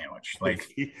eating a sandwich. Like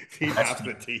feed half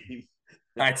the team.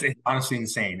 That's honestly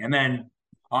insane. And then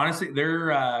honestly,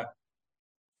 their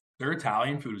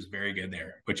Italian food was very good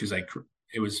there, which is like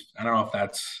it was. I don't know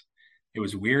if it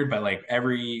was weird, but like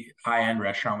every high end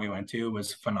restaurant we went to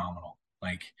was phenomenal.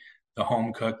 Like the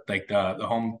home cooked, like the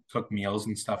home cooked meals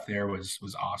and stuff there was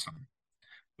awesome.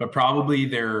 But probably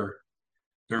their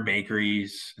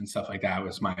bakeries and stuff like that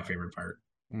was my favorite part.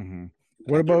 Mm-hmm.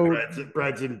 What about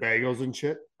breads and bagels and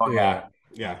shit? Oh yeah.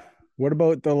 What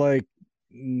about the like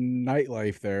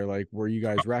nightlife there? Like, were you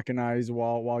guys recognized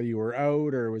while you were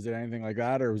out, or was it anything like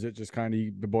that, or was it just kind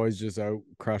of the boys just out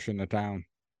crushing the town?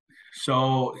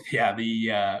 So yeah,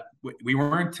 we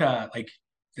weren't like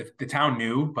the town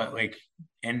knew, but like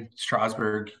in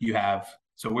Strasbourg, you have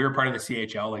so we were part of the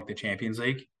CHL, like the Champions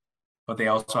League, but they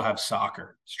also have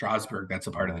soccer. Strasbourg, that's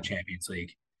a part of the Champions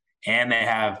League, and they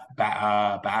have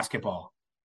basketball,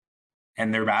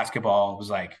 and their basketball was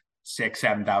like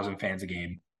 7,000 fans a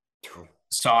game.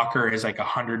 Soccer is like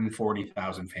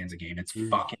 140,000 fans a game. It's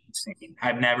fucking insane.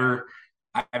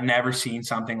 I've never seen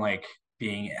something like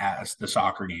being at the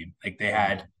soccer game. Like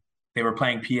they were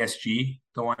playing PSG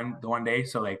the one day.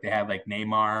 So like they had like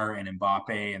Neymar and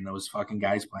Mbappe and those fucking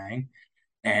guys playing.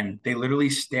 And they literally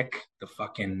stick the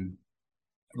fucking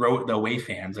the away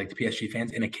fans, like the PSG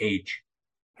fans, in a cage.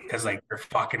 Because like they're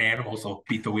fucking animals, they'll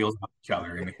beat the wheels off each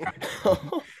other in the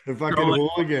the fucking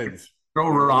hooligans. Throw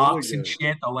rocks and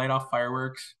shit, they'll light off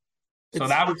fireworks. So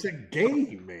it's a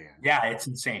game, man. Yeah, it's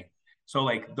insane. So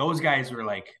like those guys were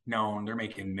like known, they're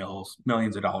making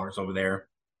millions of dollars over there.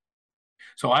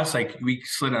 So us, like we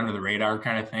slid under the radar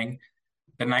kind of thing.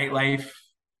 The nightlife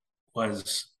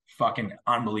was fucking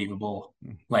unbelievable.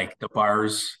 Like the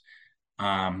bars,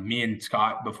 me and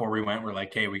Scott before we went were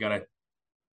like, hey, we gotta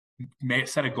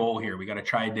set a goal here. We gotta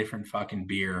try a different fucking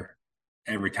beer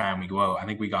every time we go out. I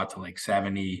think we got to like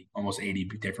 70, almost 80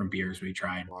 different beers we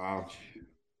tried. Wow.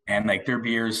 And like their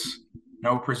beers,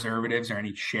 no preservatives or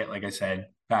any shit. Like I said,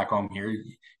 back home here,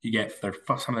 you get some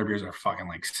of their beers are fucking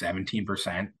like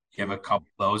 17%. You have a couple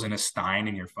of those in a Stein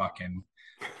and you're fucking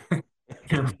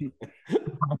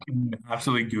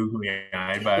absolutely googly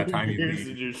eyed by the time you leave.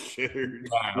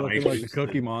 Looking like the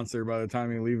Cookie Monster by the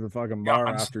time you leave the fucking bar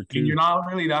after 2. You're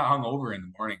not really that hungover in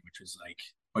the morning,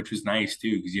 which was nice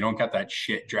too, because you don't get that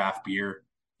shit draft beer.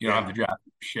 You don't have the draft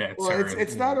shit. Well,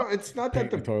 it's not that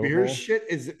the beer shit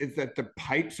is that the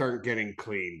pipes aren't getting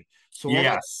cleaned. So all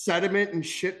that sediment and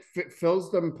shit fills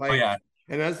them pipes. Oh, yeah.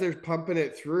 And as they're pumping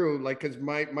it through, like, because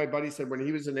my buddy said when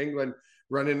he was in England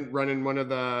running one of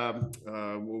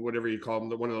the whatever you call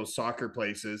them, one of those soccer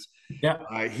places.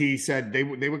 Yeah. He said they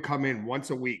would come in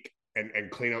once a week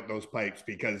and clean out those pipes,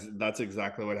 because that's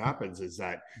exactly what happens is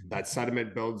that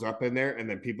sediment builds up in there, and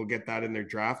then people get that in their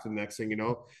draft, and next thing you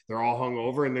know, they're all hung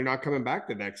over and they're not coming back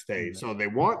the next day. So they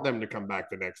want them to come back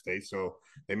the next day, so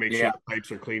they make sure the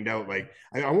pipes are cleaned out. Like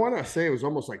I want to say it was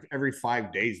almost like every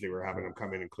 5 days they were having them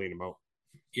come in and clean them out.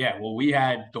 Yeah, well, we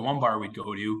had the one bar we'd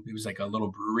go to, it was like a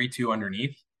little brewery too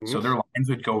underneath. So their lines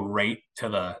would go right to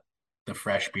the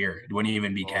fresh beer. It wouldn't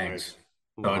even be kegs.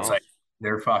 Nice. So it's like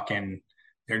they're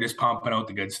just pumping out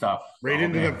the good stuff. Right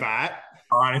into the vat.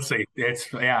 Honestly, it's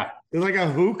They're like a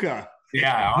hookah.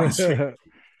 Yeah, honestly.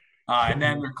 And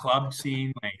then their club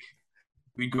scene, like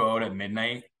we'd go out at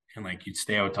midnight and like you'd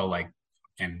stay out till like,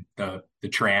 and the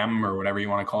tram or whatever you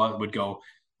want to call it would go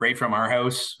right from our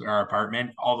house, our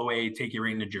apartment, all the way, take you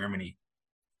right into Germany.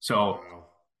 So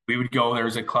we would go, there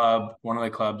was a club, one of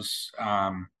the clubs,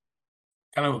 kind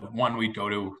of one we'd go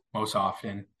to most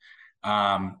often,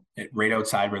 right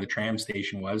outside where the tram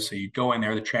station was. So you'd go in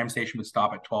there, the tram station would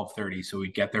stop at 12:30. So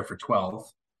we'd get there for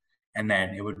 12, and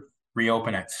then it would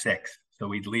reopen at 6. So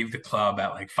we'd leave the club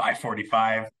at like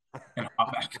 5:45 and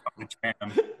hop back on the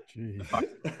tram.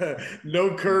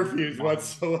 No curfews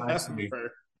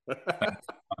whatsoever.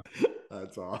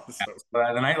 That's awesome.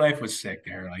 But the nightlife was sick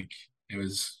there. Like it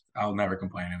was, I'll never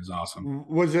complain. It was awesome.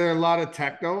 Was there a lot of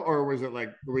techno, or was it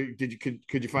like,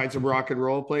 could you find some rock and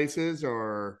roll places,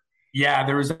 or? Yeah,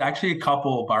 there was actually a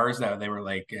couple bars that they were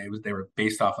like, they were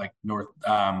based off like North.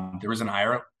 There was an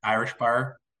Irish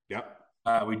bar. Yep.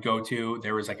 We'd go to.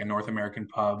 There was like a North American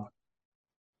pub.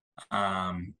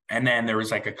 And then there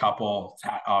was like a couple.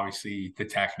 Obviously, the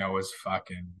techno was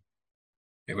fucking.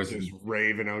 It was just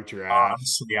raving out your ass.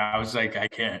 Honestly, I was like, I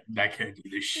can't do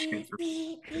this shit. But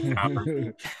how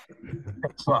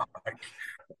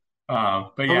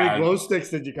many glow sticks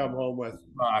did you come home with?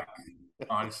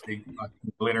 Honestly,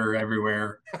 glitter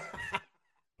everywhere.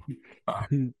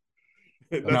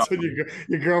 That's when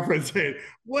your girlfriend's saying,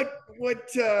 what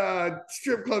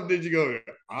strip club did you go to?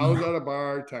 I was at a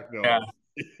bar, techno. Yeah.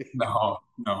 No.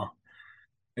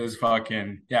 It was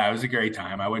fucking, yeah, it was a great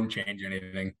time. I wouldn't change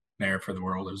anything there for the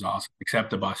world. It was awesome, except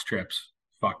the bus trips.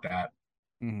 Fuck that.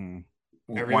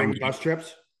 Mm-hmm. Everything bus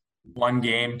trips? One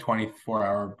game,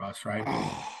 24-hour bus ride.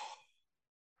 Oh.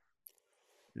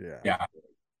 Yeah.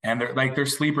 And they're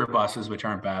sleeper buses, which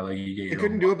aren't bad. Like you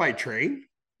couldn't do it by train,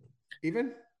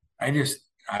 even.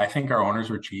 I think our owners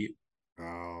were cheap.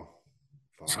 Oh,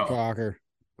 fuck. So, Fucker.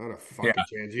 Not a fucking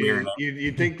chance.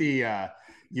 You think the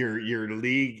your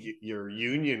league, your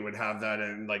union would have that,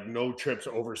 and like no trips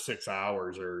over 6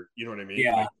 hours, or you know what I mean?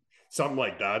 Yeah, like, something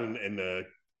like that in the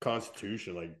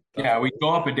Constitution. Like, yeah, we go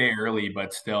up a day early,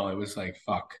 but still, it was like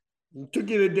fuck. It took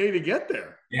you a day to get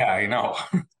there. Yeah, I know.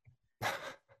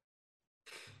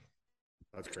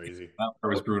 That's crazy. That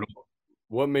was brutal.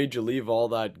 What made you leave all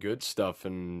that good stuff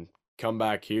and come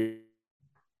back here?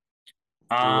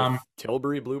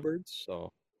 Tilbury Bluebirds.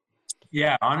 So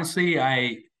yeah, honestly,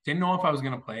 I didn't know if I was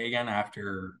gonna play again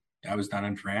after I was done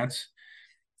in France.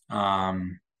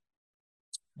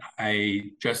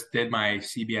 I just did my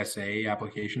CBSA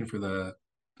application for the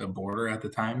border at the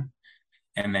time,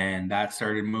 and then that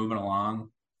started moving along,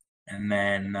 and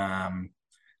then I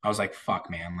was like,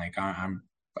 "Fuck, man! Like I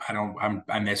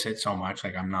miss it so much.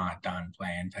 Like I'm not done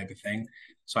playing, type of thing."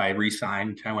 So I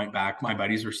re-signed. I went back. My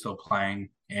buddies were still playing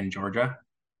in Georgia,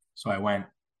 so I went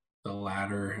the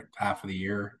latter half of the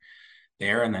year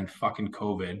there, and then fucking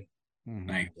COVID,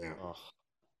 like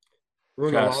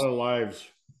ruined a lot of lives.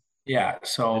 Yeah,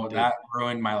 so that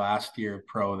ruined my last year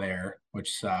pro there,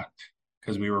 which sucked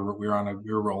because we were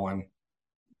rolling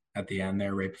at the end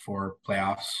there right before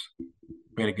playoffs.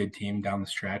 We had a good team down the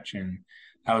stretch, and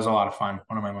that was a lot of fun.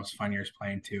 One of my most fun years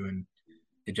playing too, and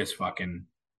it just fucking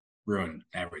ruined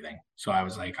everything. So I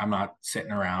was like, I'm not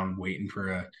sitting around waiting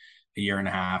for a year and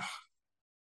a half.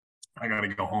 I got to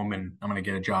go home and I'm going to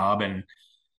get a job and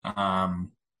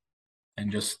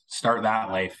just start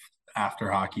that life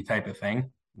after hockey type of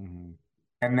thing. Mm-hmm.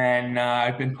 And then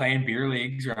I've been playing beer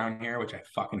leagues around here, which I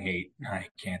fucking hate. I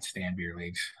can't stand beer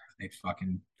leagues. They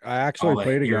fucking I actually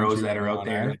played against you that are out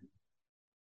there.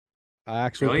 I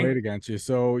actually played against you.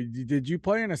 So did you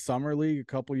play in a summer league a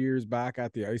couple years back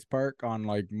at the Ice Park on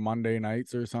like Monday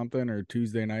nights or something, or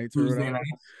Tuesday nights or whatever?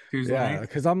 Tuesday nights.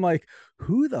 Because I'm like,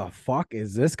 who the fuck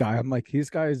is this guy? I'm like,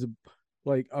 this guy is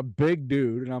like a big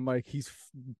dude, and I'm like, he's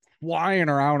flying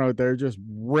around out there just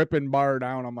ripping bar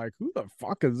down. I'm like, who the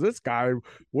fuck is this guy?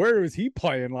 Where was he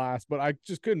playing last? But I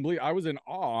just couldn't believe. I was in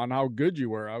awe on how good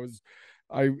you were.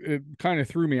 It kind of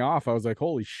threw me off. I was like,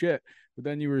 holy shit. But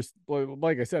then you were,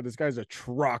 like I said, this guy's a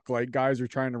truck. Like, guys are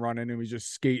trying to run into him. He's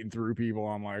just skating through people.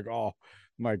 I'm like,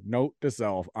 note to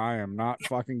self, I am not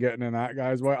fucking getting in that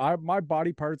guy's way. My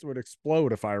body parts would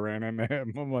explode if I ran into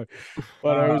him. I'm like,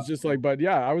 but I was just like, but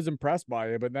yeah, I was impressed by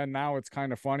it. But then now it's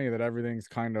kind of funny that everything's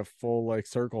kind of full like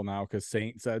circle now because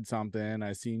Saint said something.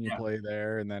 I seen you play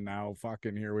there, and then now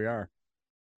fucking here we are.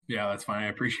 Yeah, that's fine. I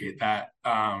appreciate that.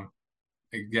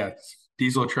 Yeah, it's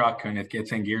diesel truck, and it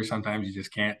gets in gear. Sometimes you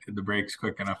just can't hit the brakes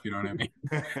quick enough. You know what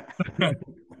I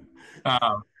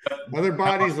mean? Other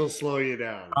bodies will slow you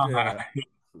down.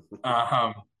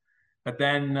 But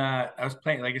then I was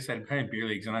playing, like I said, playing beer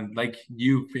leagues, and I'm like,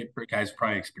 you guys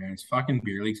probably experienced fucking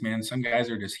beer leagues, man. Some guys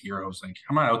are just heroes. Like,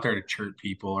 I'm not out there to chirp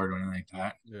people or anything like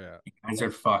that. Yeah, guys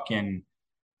are fucking.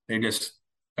 They just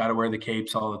got to wear the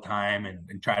capes all the time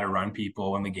and try to run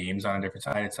people when the game's on a different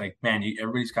side. It's like, man,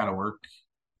 everybody's got to work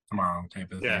tomorrow,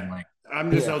 type of thing. Like, I'm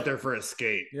just out there for a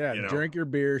skate. Yeah, drink your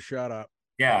beer, shut up.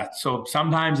 Yeah, so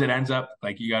sometimes it ends up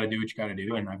like you got to do what you got to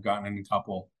do, and I've gotten in a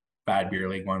couple bad beer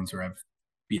league ones where I've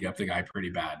beat up the guy pretty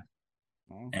bad,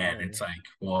 and it's like,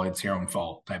 well, it's your own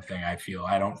fault type thing. I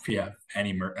don't feel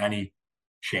any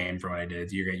shame for what I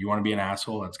did. You want to be an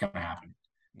asshole, that's gonna happen.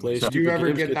 Play so stupid do you ever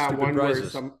games, get that one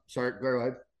prizes. where sorry, go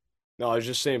ahead. No, I was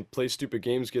just saying, play stupid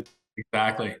games, get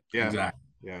exactly. Yeah.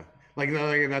 Like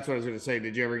that's what I was going to say.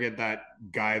 Did you ever get that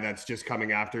guy that's just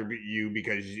coming after you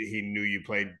because he knew you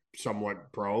played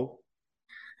somewhat pro?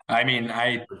 I mean,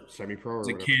 I semi-pro. Was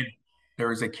a kid. There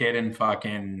was a kid in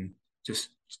fucking it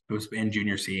was in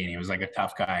junior C, and he was like a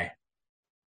tough guy,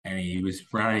 and he was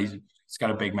running. He's got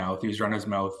a big mouth. He was running his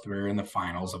mouth. We were in the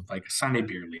finals of like a Sunday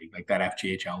beer league, like that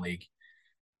FGHL league,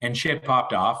 and shit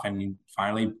popped off, and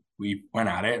finally we went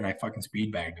at it, and I fucking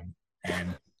speed bagged him,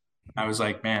 and I was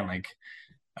like, man, like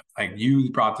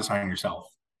you brought this on yourself.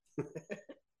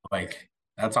 Like,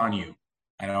 that's on you.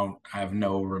 I have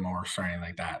no remorse or anything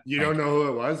like that. You don't know who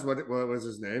it was? What was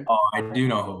his name? Oh, I do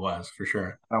know who it was for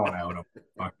sure. I don't want to out him.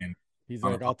 Fucking. He's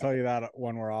on like, the I'll pod. tell you that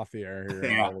when we're off the air here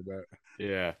in a Yeah. little bit.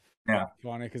 Yeah. Yeah.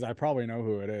 Funny, because I probably know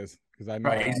who it is, because I know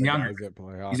Right, a he's lot of younger. guys that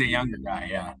play He's a hockey. younger guy.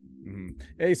 Yeah. Mhm.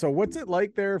 Hey, so what's it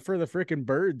like there for the freaking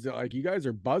Birds? Like, you guys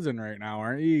are buzzing right now,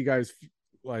 aren't you? You guys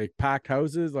like packed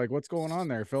houses? Like, what's going on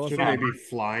there? Fill us Shouldn't Yeah. they in. be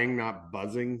flying, not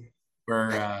buzzing?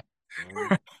 We're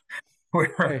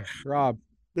we're Hey, Rob.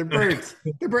 They're birds.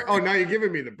 They're bird. Oh, now you're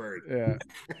giving me the bird. Yeah,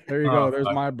 there you go. Oh, There's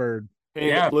fuck. my bird. Paint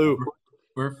Yeah, it blue.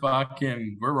 we're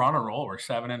on a roll. We're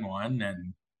 7-1,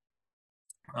 and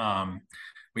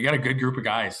we got a good group of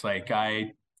guys. Like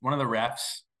one of the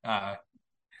refs,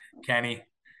 Kenny,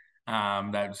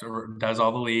 that does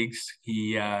all the leagues.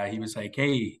 He was like,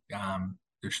 hey,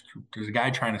 there's a guy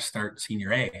trying to start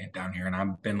senior A down here, and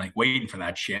I've been like waiting for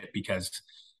that shit because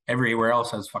everywhere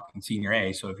else has fucking senior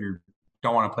A. So if you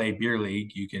don't want to play beer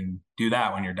league, you can do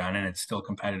that when you're done, and it's still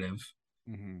competitive.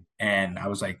 Mm-hmm. And I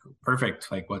was like,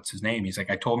 perfect. Like, what's his name? He's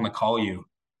like, I told him to call you.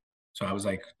 So I was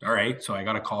like, all right. So I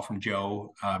got a call from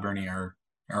Joe Bernie, our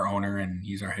owner, and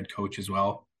he's our head coach as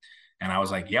well. And I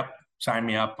was like, yep, sign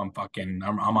me up. I'm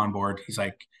on board.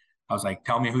 I was like,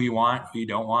 tell me who you want, who you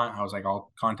don't want. I was like,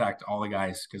 I'll contact all the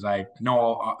guys because I know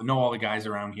all the guys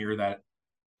around here that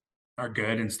are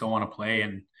good and still want to play.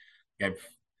 And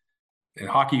the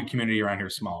hockey community around here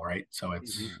is small, right? So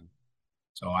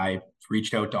so I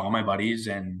reached out to all my buddies,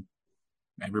 and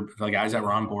the guys that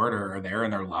were on board are there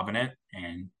and they're loving it.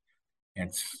 And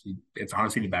it's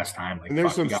honestly the best time. Like, And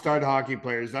there's some we got, stud hockey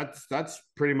players. That's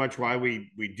pretty much why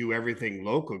we do everything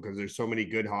local, because there's so many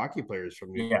good hockey players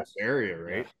from Yeah. this area,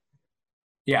 right?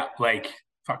 yeah, like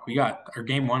we got our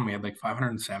game one. We had like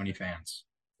 570 fans,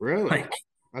 Really? like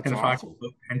That's in awesome.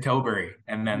 in Tilbury,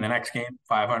 and then the next game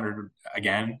 500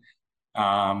 again.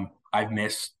 I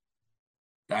missed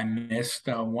I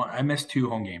missed 2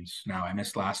 home games now. I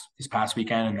missed this past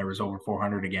weekend, and there was over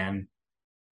 400 again.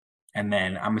 And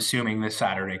then I'm assuming this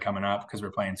Saturday coming up, because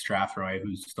we're playing Strathroy,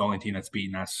 who's the only team that's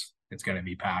beaten us, it's going to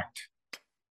be packed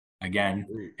again.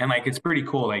 And like, it's pretty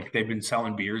cool. Like, they've been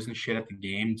selling beers and shit at the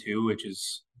game too, which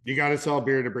is You got to sell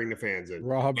beer to bring the fans in.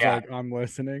 Rob's Yeah. like, I'm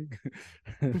listening.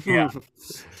 yeah.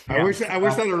 I wish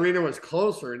that arena was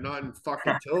closer and not in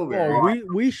fucking Tilbury.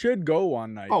 Well, we should go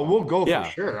one night. Oh, we'll go Yeah.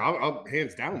 for sure. I'll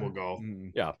hands down we'll go.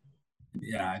 Mm.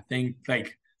 Yeah, I think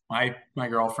like my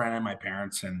girlfriend and my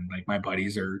parents and like my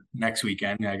buddies are next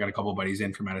weekend. I got a couple buddies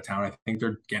in from out of town. I think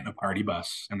they're getting a party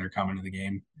bus and they're coming to the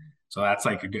game. So that's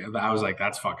like I was like,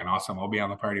 that's fucking awesome. I'll be on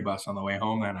the party bus on the way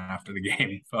home then after the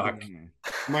game. Fuck.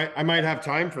 I might have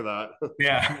time for that.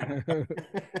 Yeah.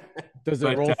 Does it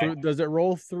But, roll through? Does it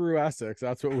roll through Essex?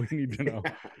 That's what we need to know.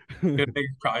 Could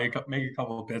make a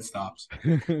couple of pit stops.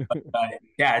 But,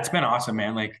 yeah, it's been awesome,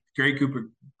 man. Like, great group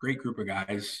of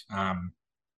guys.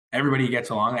 Everybody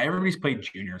gets along. Everybody's played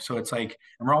junior, so it's like,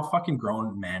 and we're all fucking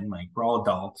grown men. Like, we're all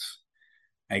adults.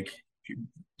 Like,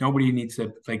 nobody needs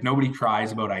to, like, nobody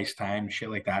cries about ice time, shit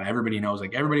like that. Everybody knows,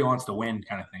 like, everybody wants to win,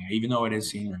 kind of thing. Even though it is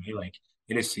senior, like,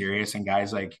 it is serious. And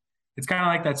guys, like, it's kind of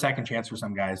like that second chance for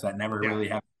some guys that never really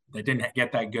that didn't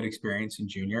get that good experience in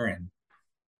junior, and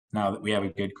now that we have a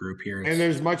good group here. And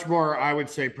there's much more, I would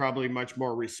say, probably much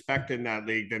more respect in that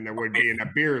league than there would be in a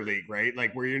beer league, right?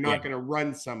 Like, where you're not going to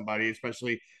run somebody,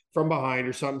 especially from behind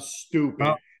or something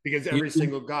stupid, because every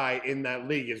single guy in that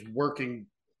league is working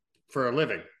for a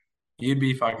living. You'd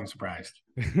be fucking surprised.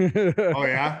 Oh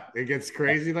yeah, it gets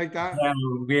crazy like that. Yeah,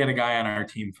 we had a guy on our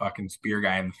team fucking spear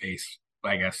guy in the face,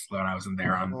 I guess, when I was in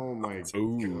there on. Oh my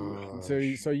Ooh. god.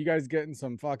 So you guys getting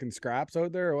some fucking scraps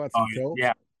out there, or what? Some kills?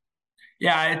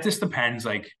 Yeah, it just depends.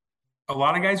 Like, a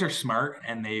lot of guys are smart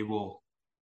and they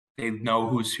know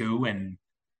who's who and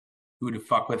who to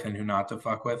fuck with and who not to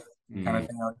fuck with, kind of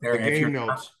thing out there. The game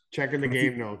notes. Checking the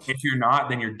game notes. If you're not,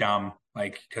 then you're dumb.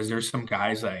 Like, because there's some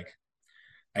guys like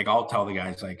I'll tell the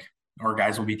guys, like, or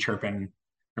guys will be chirping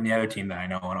from the other team that I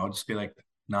know, and I'll just be like,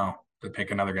 no, to pick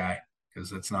another guy,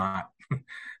 because it's not.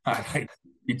 I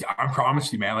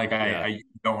promise you, man. Like, I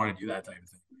don't want to do that type of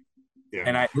thing. Yeah.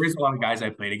 And there's a lot of guys I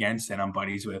played against and I'm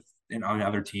buddies with on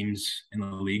other teams in the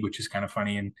league, which is kind of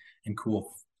funny and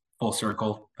cool, full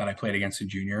circle, that I played against a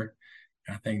junior.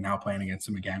 And I think now playing against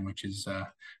them again, which is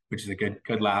a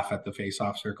good laugh at the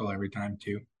face-off circle every time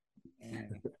too.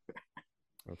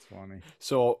 That's funny.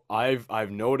 So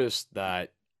I've noticed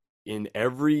that in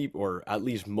every, or at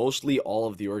least mostly all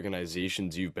of the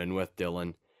organizations you've been with,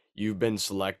 Dylan, you've been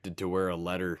selected to wear a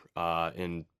letter,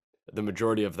 and the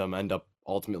majority of them end up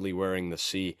ultimately wearing the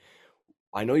C.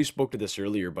 I know you spoke to this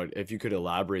earlier, but if you could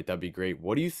elaborate, that'd be great.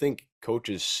 What do you think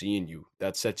coaches see in you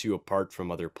that sets you apart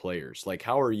from other players? Like,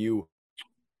 how are you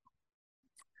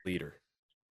a leader?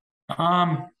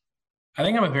 I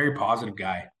think I'm a very positive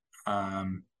guy.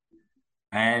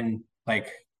 And like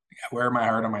I wear my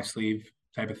heart on my sleeve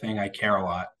type of thing. I care a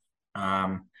lot.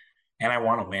 And I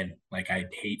want to win. Like I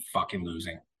hate fucking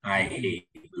losing. I hate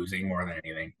losing more than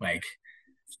anything. Like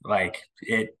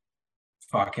it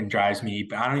fucking drives me.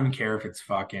 I don't even care if it's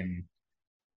fucking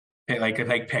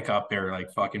like pick up or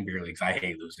like fucking beer leagues. I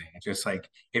hate losing. It's just like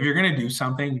if you're gonna do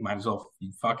something, you might as well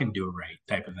fucking do it right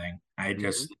type of thing. I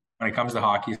just when it comes to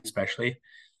hockey especially.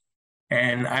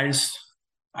 And I don't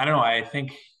know, I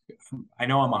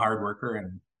know I'm a hard worker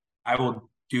and I will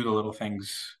do the little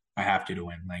things I have to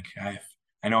win. Like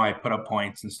I know I put up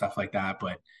points and stuff like that,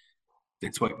 but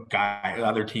it's what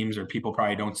other teams or people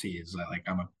probably don't see is that like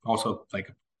also like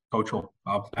a coach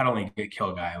I'll penalty get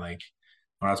kill guy. Like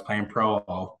when I was playing pro,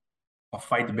 I'll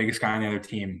fight the biggest guy on the other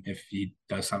team if he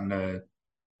does something to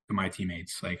my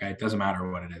teammates. Like it doesn't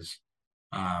matter what it is.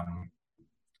 I've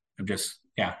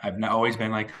not always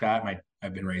been like that.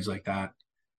 I've been raised like that.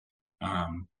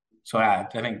 So yeah,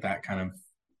 I think that kind of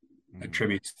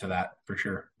attributes to that for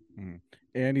sure.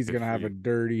 And he's gonna have a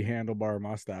dirty handlebar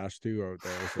mustache too out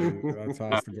there, so that's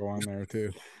has to go on there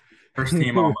too. First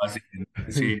team all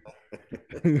Muzzy.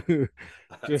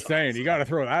 Just saying, you got to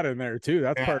throw that in there too.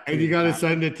 That's part. And you got to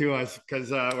send it to us because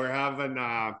we're having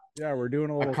we're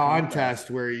doing a little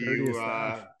contest where you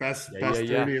best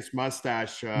dirtiest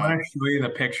mustache. I'm gonna show you the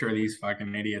picture of these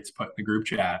fucking idiots put in the group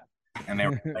chat, and they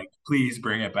were like, "Please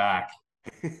bring it back."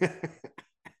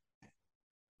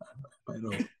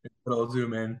 It'll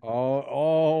zoom in.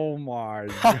 Oh my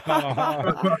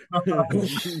god.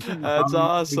 That's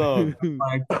awesome.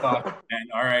 My fuck, man.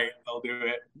 All right, I'll do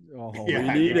it. Oh, we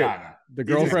need it. The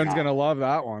girlfriend's gonna love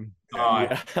that one.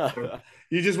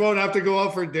 You just won't have to go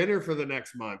out for dinner for the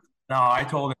next month. No, I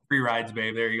told her free rides,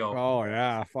 babe. There you go. Oh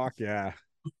yeah, fuck yeah.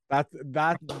 That's how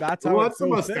What's it's the so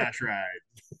mustache thick. Ride?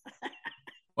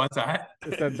 What's that?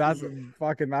 That's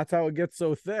how it gets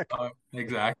so thick.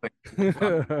 Exactly.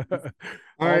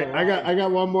 All right, I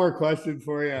got one more question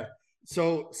for you.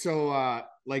 So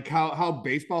like how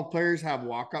baseball players have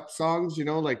walk-up songs, you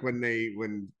know, like when they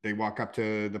walk up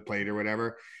to the plate or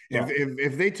whatever. Yeah.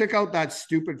 If they took out that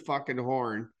stupid fucking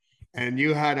horn and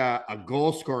you had a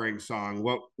goal scoring song,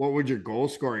 what would your goal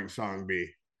scoring song be?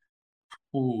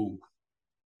 Ooh.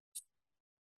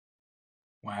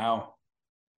 Wow.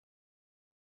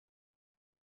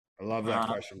 I love that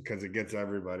question because it gets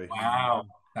everybody. Wow.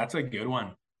 That's a good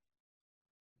one.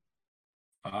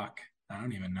 Fuck. I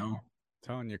don't even know.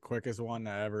 Telling you, quickest one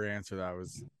to ever answer that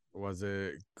was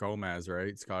it Gomez,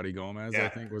 right? Scotty Gomez, yeah. I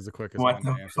think was the quickest one. What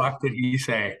the fuck did he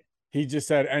say? He just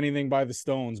said anything by the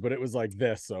Stones, but it was like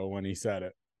this. So when he said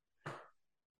it,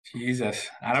 Jesus,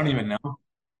 I don't even know.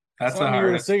 That's the hardest.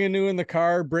 We were singing new in the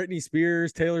car, Britney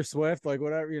Spears, Taylor Swift, like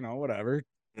whatever, whatever.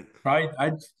 Probably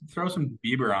I'd throw some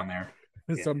Bieber on there.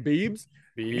 Some Biebs?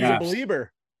 He's a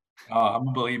believer. Oh, I'm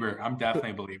a believer. I'm definitely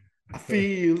a believer. I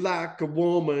feel like a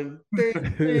woman.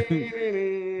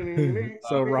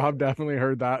 So Rob definitely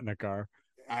heard that in the car.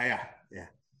 Yeah.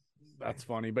 That's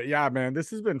funny. But yeah, man,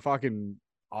 this has been fucking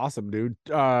awesome, dude.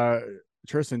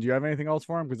 Tristan, do you have anything else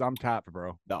for him? Because I'm tapped,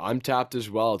 bro. No, I'm tapped as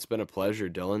well. It's been a pleasure,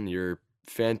 Dylan. You're a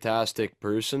fantastic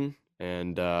person,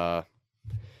 and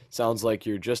sounds like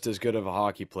you're just as good of a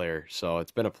hockey player. So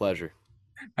it's been a pleasure.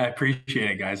 I appreciate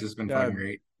it, guys. It's been fucking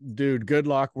great. Dude, good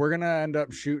luck. We're gonna end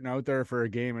up shooting out there for a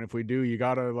game, and if we do, you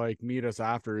gotta like meet us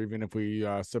after, even if we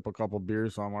sip a couple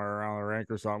beers somewhere around the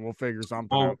rink or something. We'll figure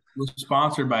something out. We're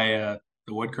sponsored by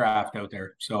the Woodcraft out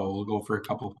there, so we'll go for a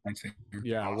couple of nights there.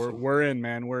 Yeah, awesome. we're in,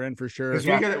 man. We're in for sure. We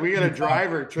got a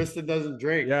driver. Tristan doesn't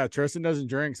drink. Yeah, Tristan doesn't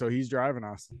drink, so he's driving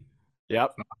us.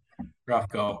 Yep. Rough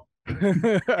go.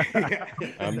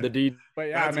 I'm the D. But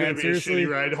yeah, that's man, seriously,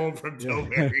 ride home from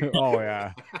Tilbury. Oh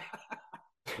yeah.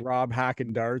 Rob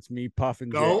hacking darts, me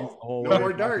puffing Jays. No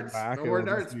more darts. No more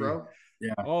darts, bro.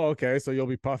 Yeah. Oh, okay. So you'll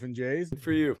be puffing Jays? Good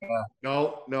for you.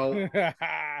 No.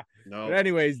 But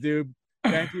anyways, dude,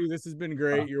 thank you. This has been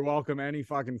great. You're welcome any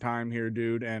fucking time here,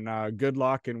 dude. And good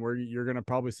luck. And you're gonna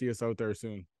probably see us out there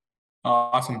soon.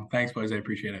 Awesome. Thanks, boys. I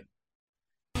appreciate it.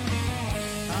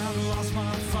 I've lost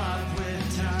my fight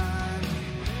with time.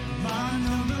 My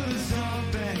numbers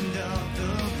up and up the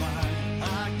line.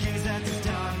 I gaze at the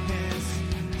darkness,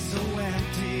 so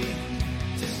empty.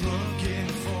 Just looking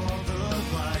for the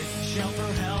light. Shout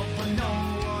for help, but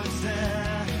no one's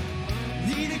there.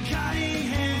 Need a guiding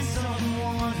hand,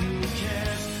 someone who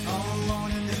cares. All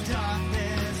alone in the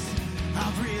darkness,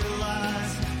 I've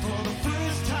realized for the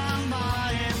first time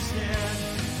I am scared.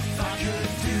 If I could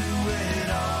do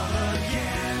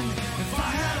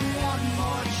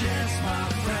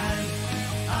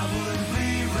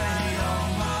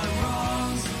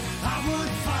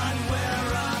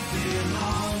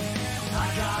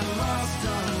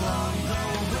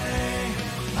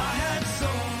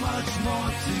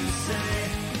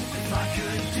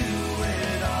could do